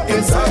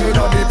 Inside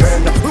of the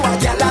pen,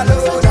 gal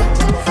alone,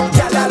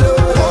 gal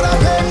alone. Hold up,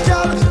 hey,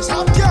 gal,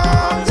 stop,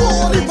 gal.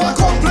 Hold it back,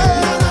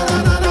 complain.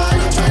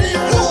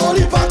 Hold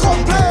it back,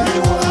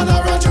 complain.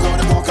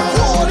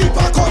 Hold it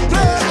back,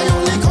 complain. I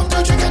only come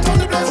to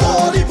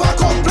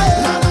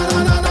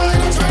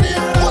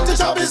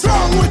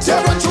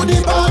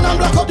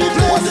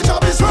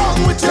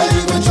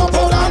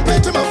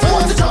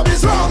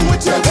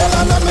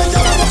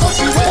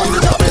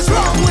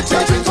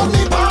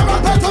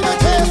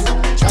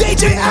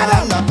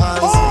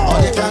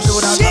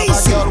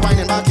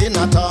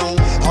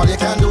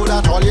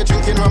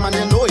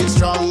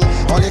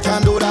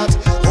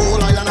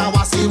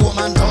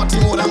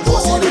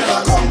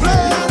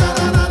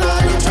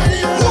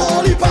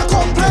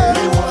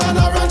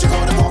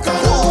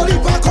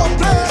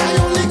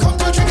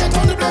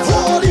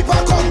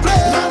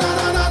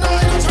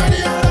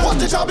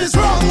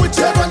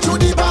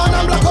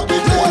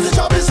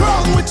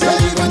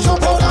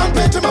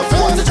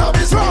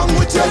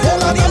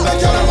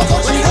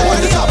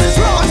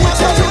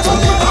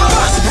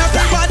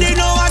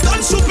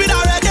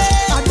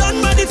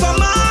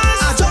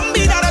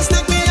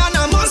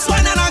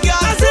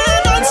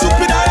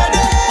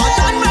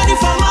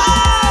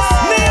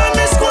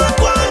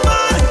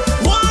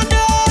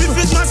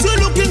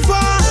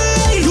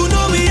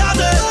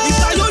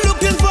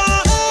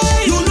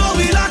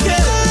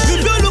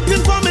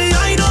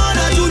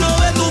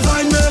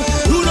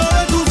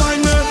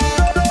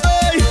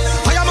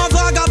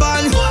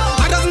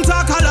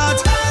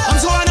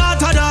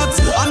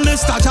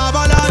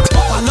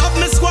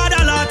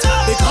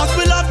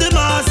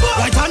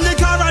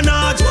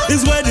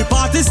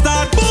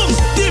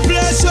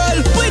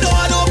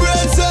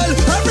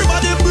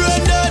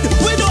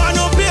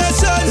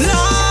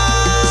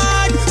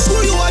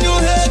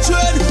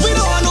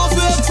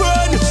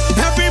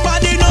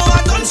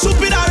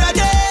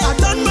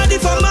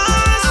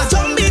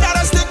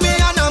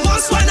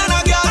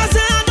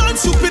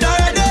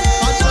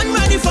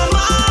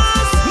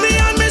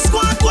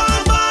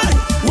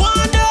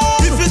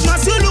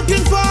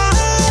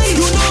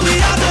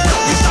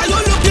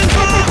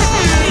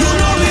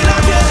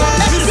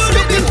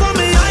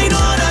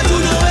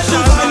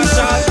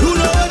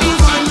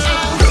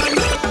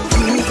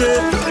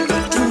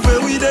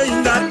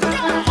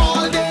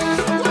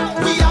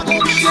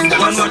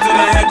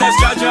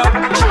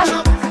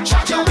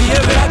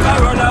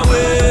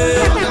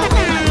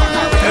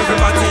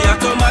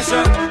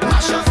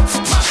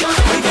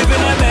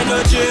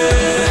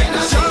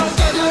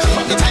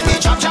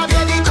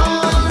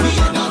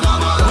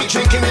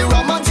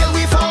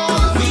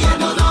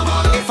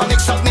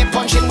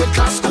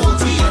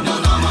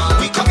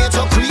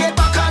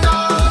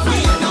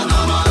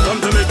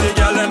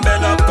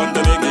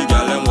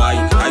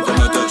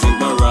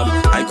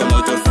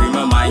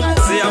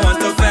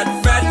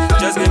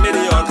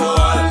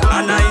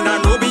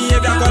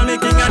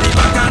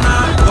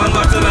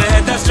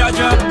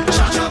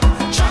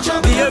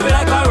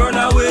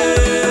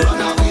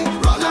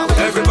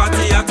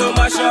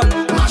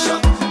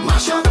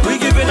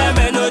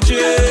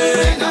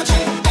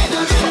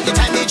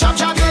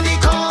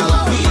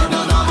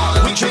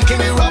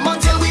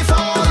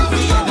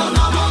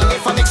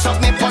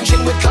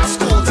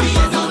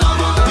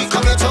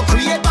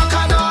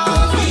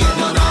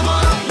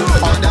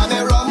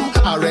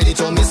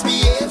to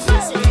misbehave.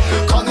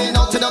 Coming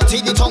out to the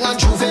TD tongue and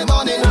Juve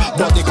morning.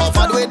 Body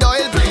covered with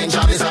oil, playing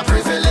job is a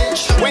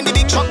privilege. When the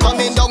big truck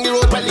coming down the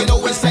road, well you know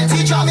it's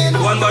plenty jamming.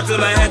 One bottle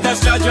my head that's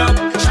charge up.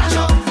 Charge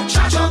up,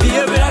 charge up.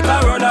 Behave like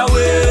a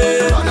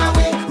runaway. Run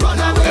away, run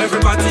away.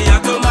 Everybody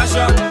have to mash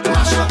up.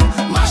 Mash up,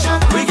 mash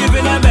up. We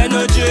giving them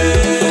energy.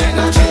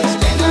 Energy,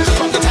 energy.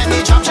 From the time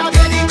we chop chop,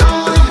 get it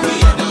gone.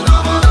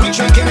 We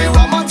drinking it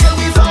rum until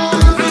we fall.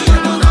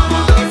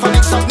 If I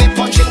mix up, me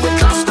punching with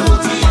class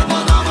codes. We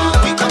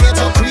come here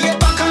to create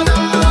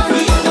bacchanal.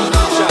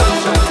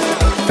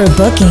 For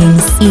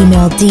bookings,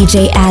 email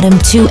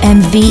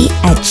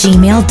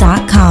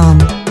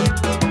djadam2mv@gmail.com.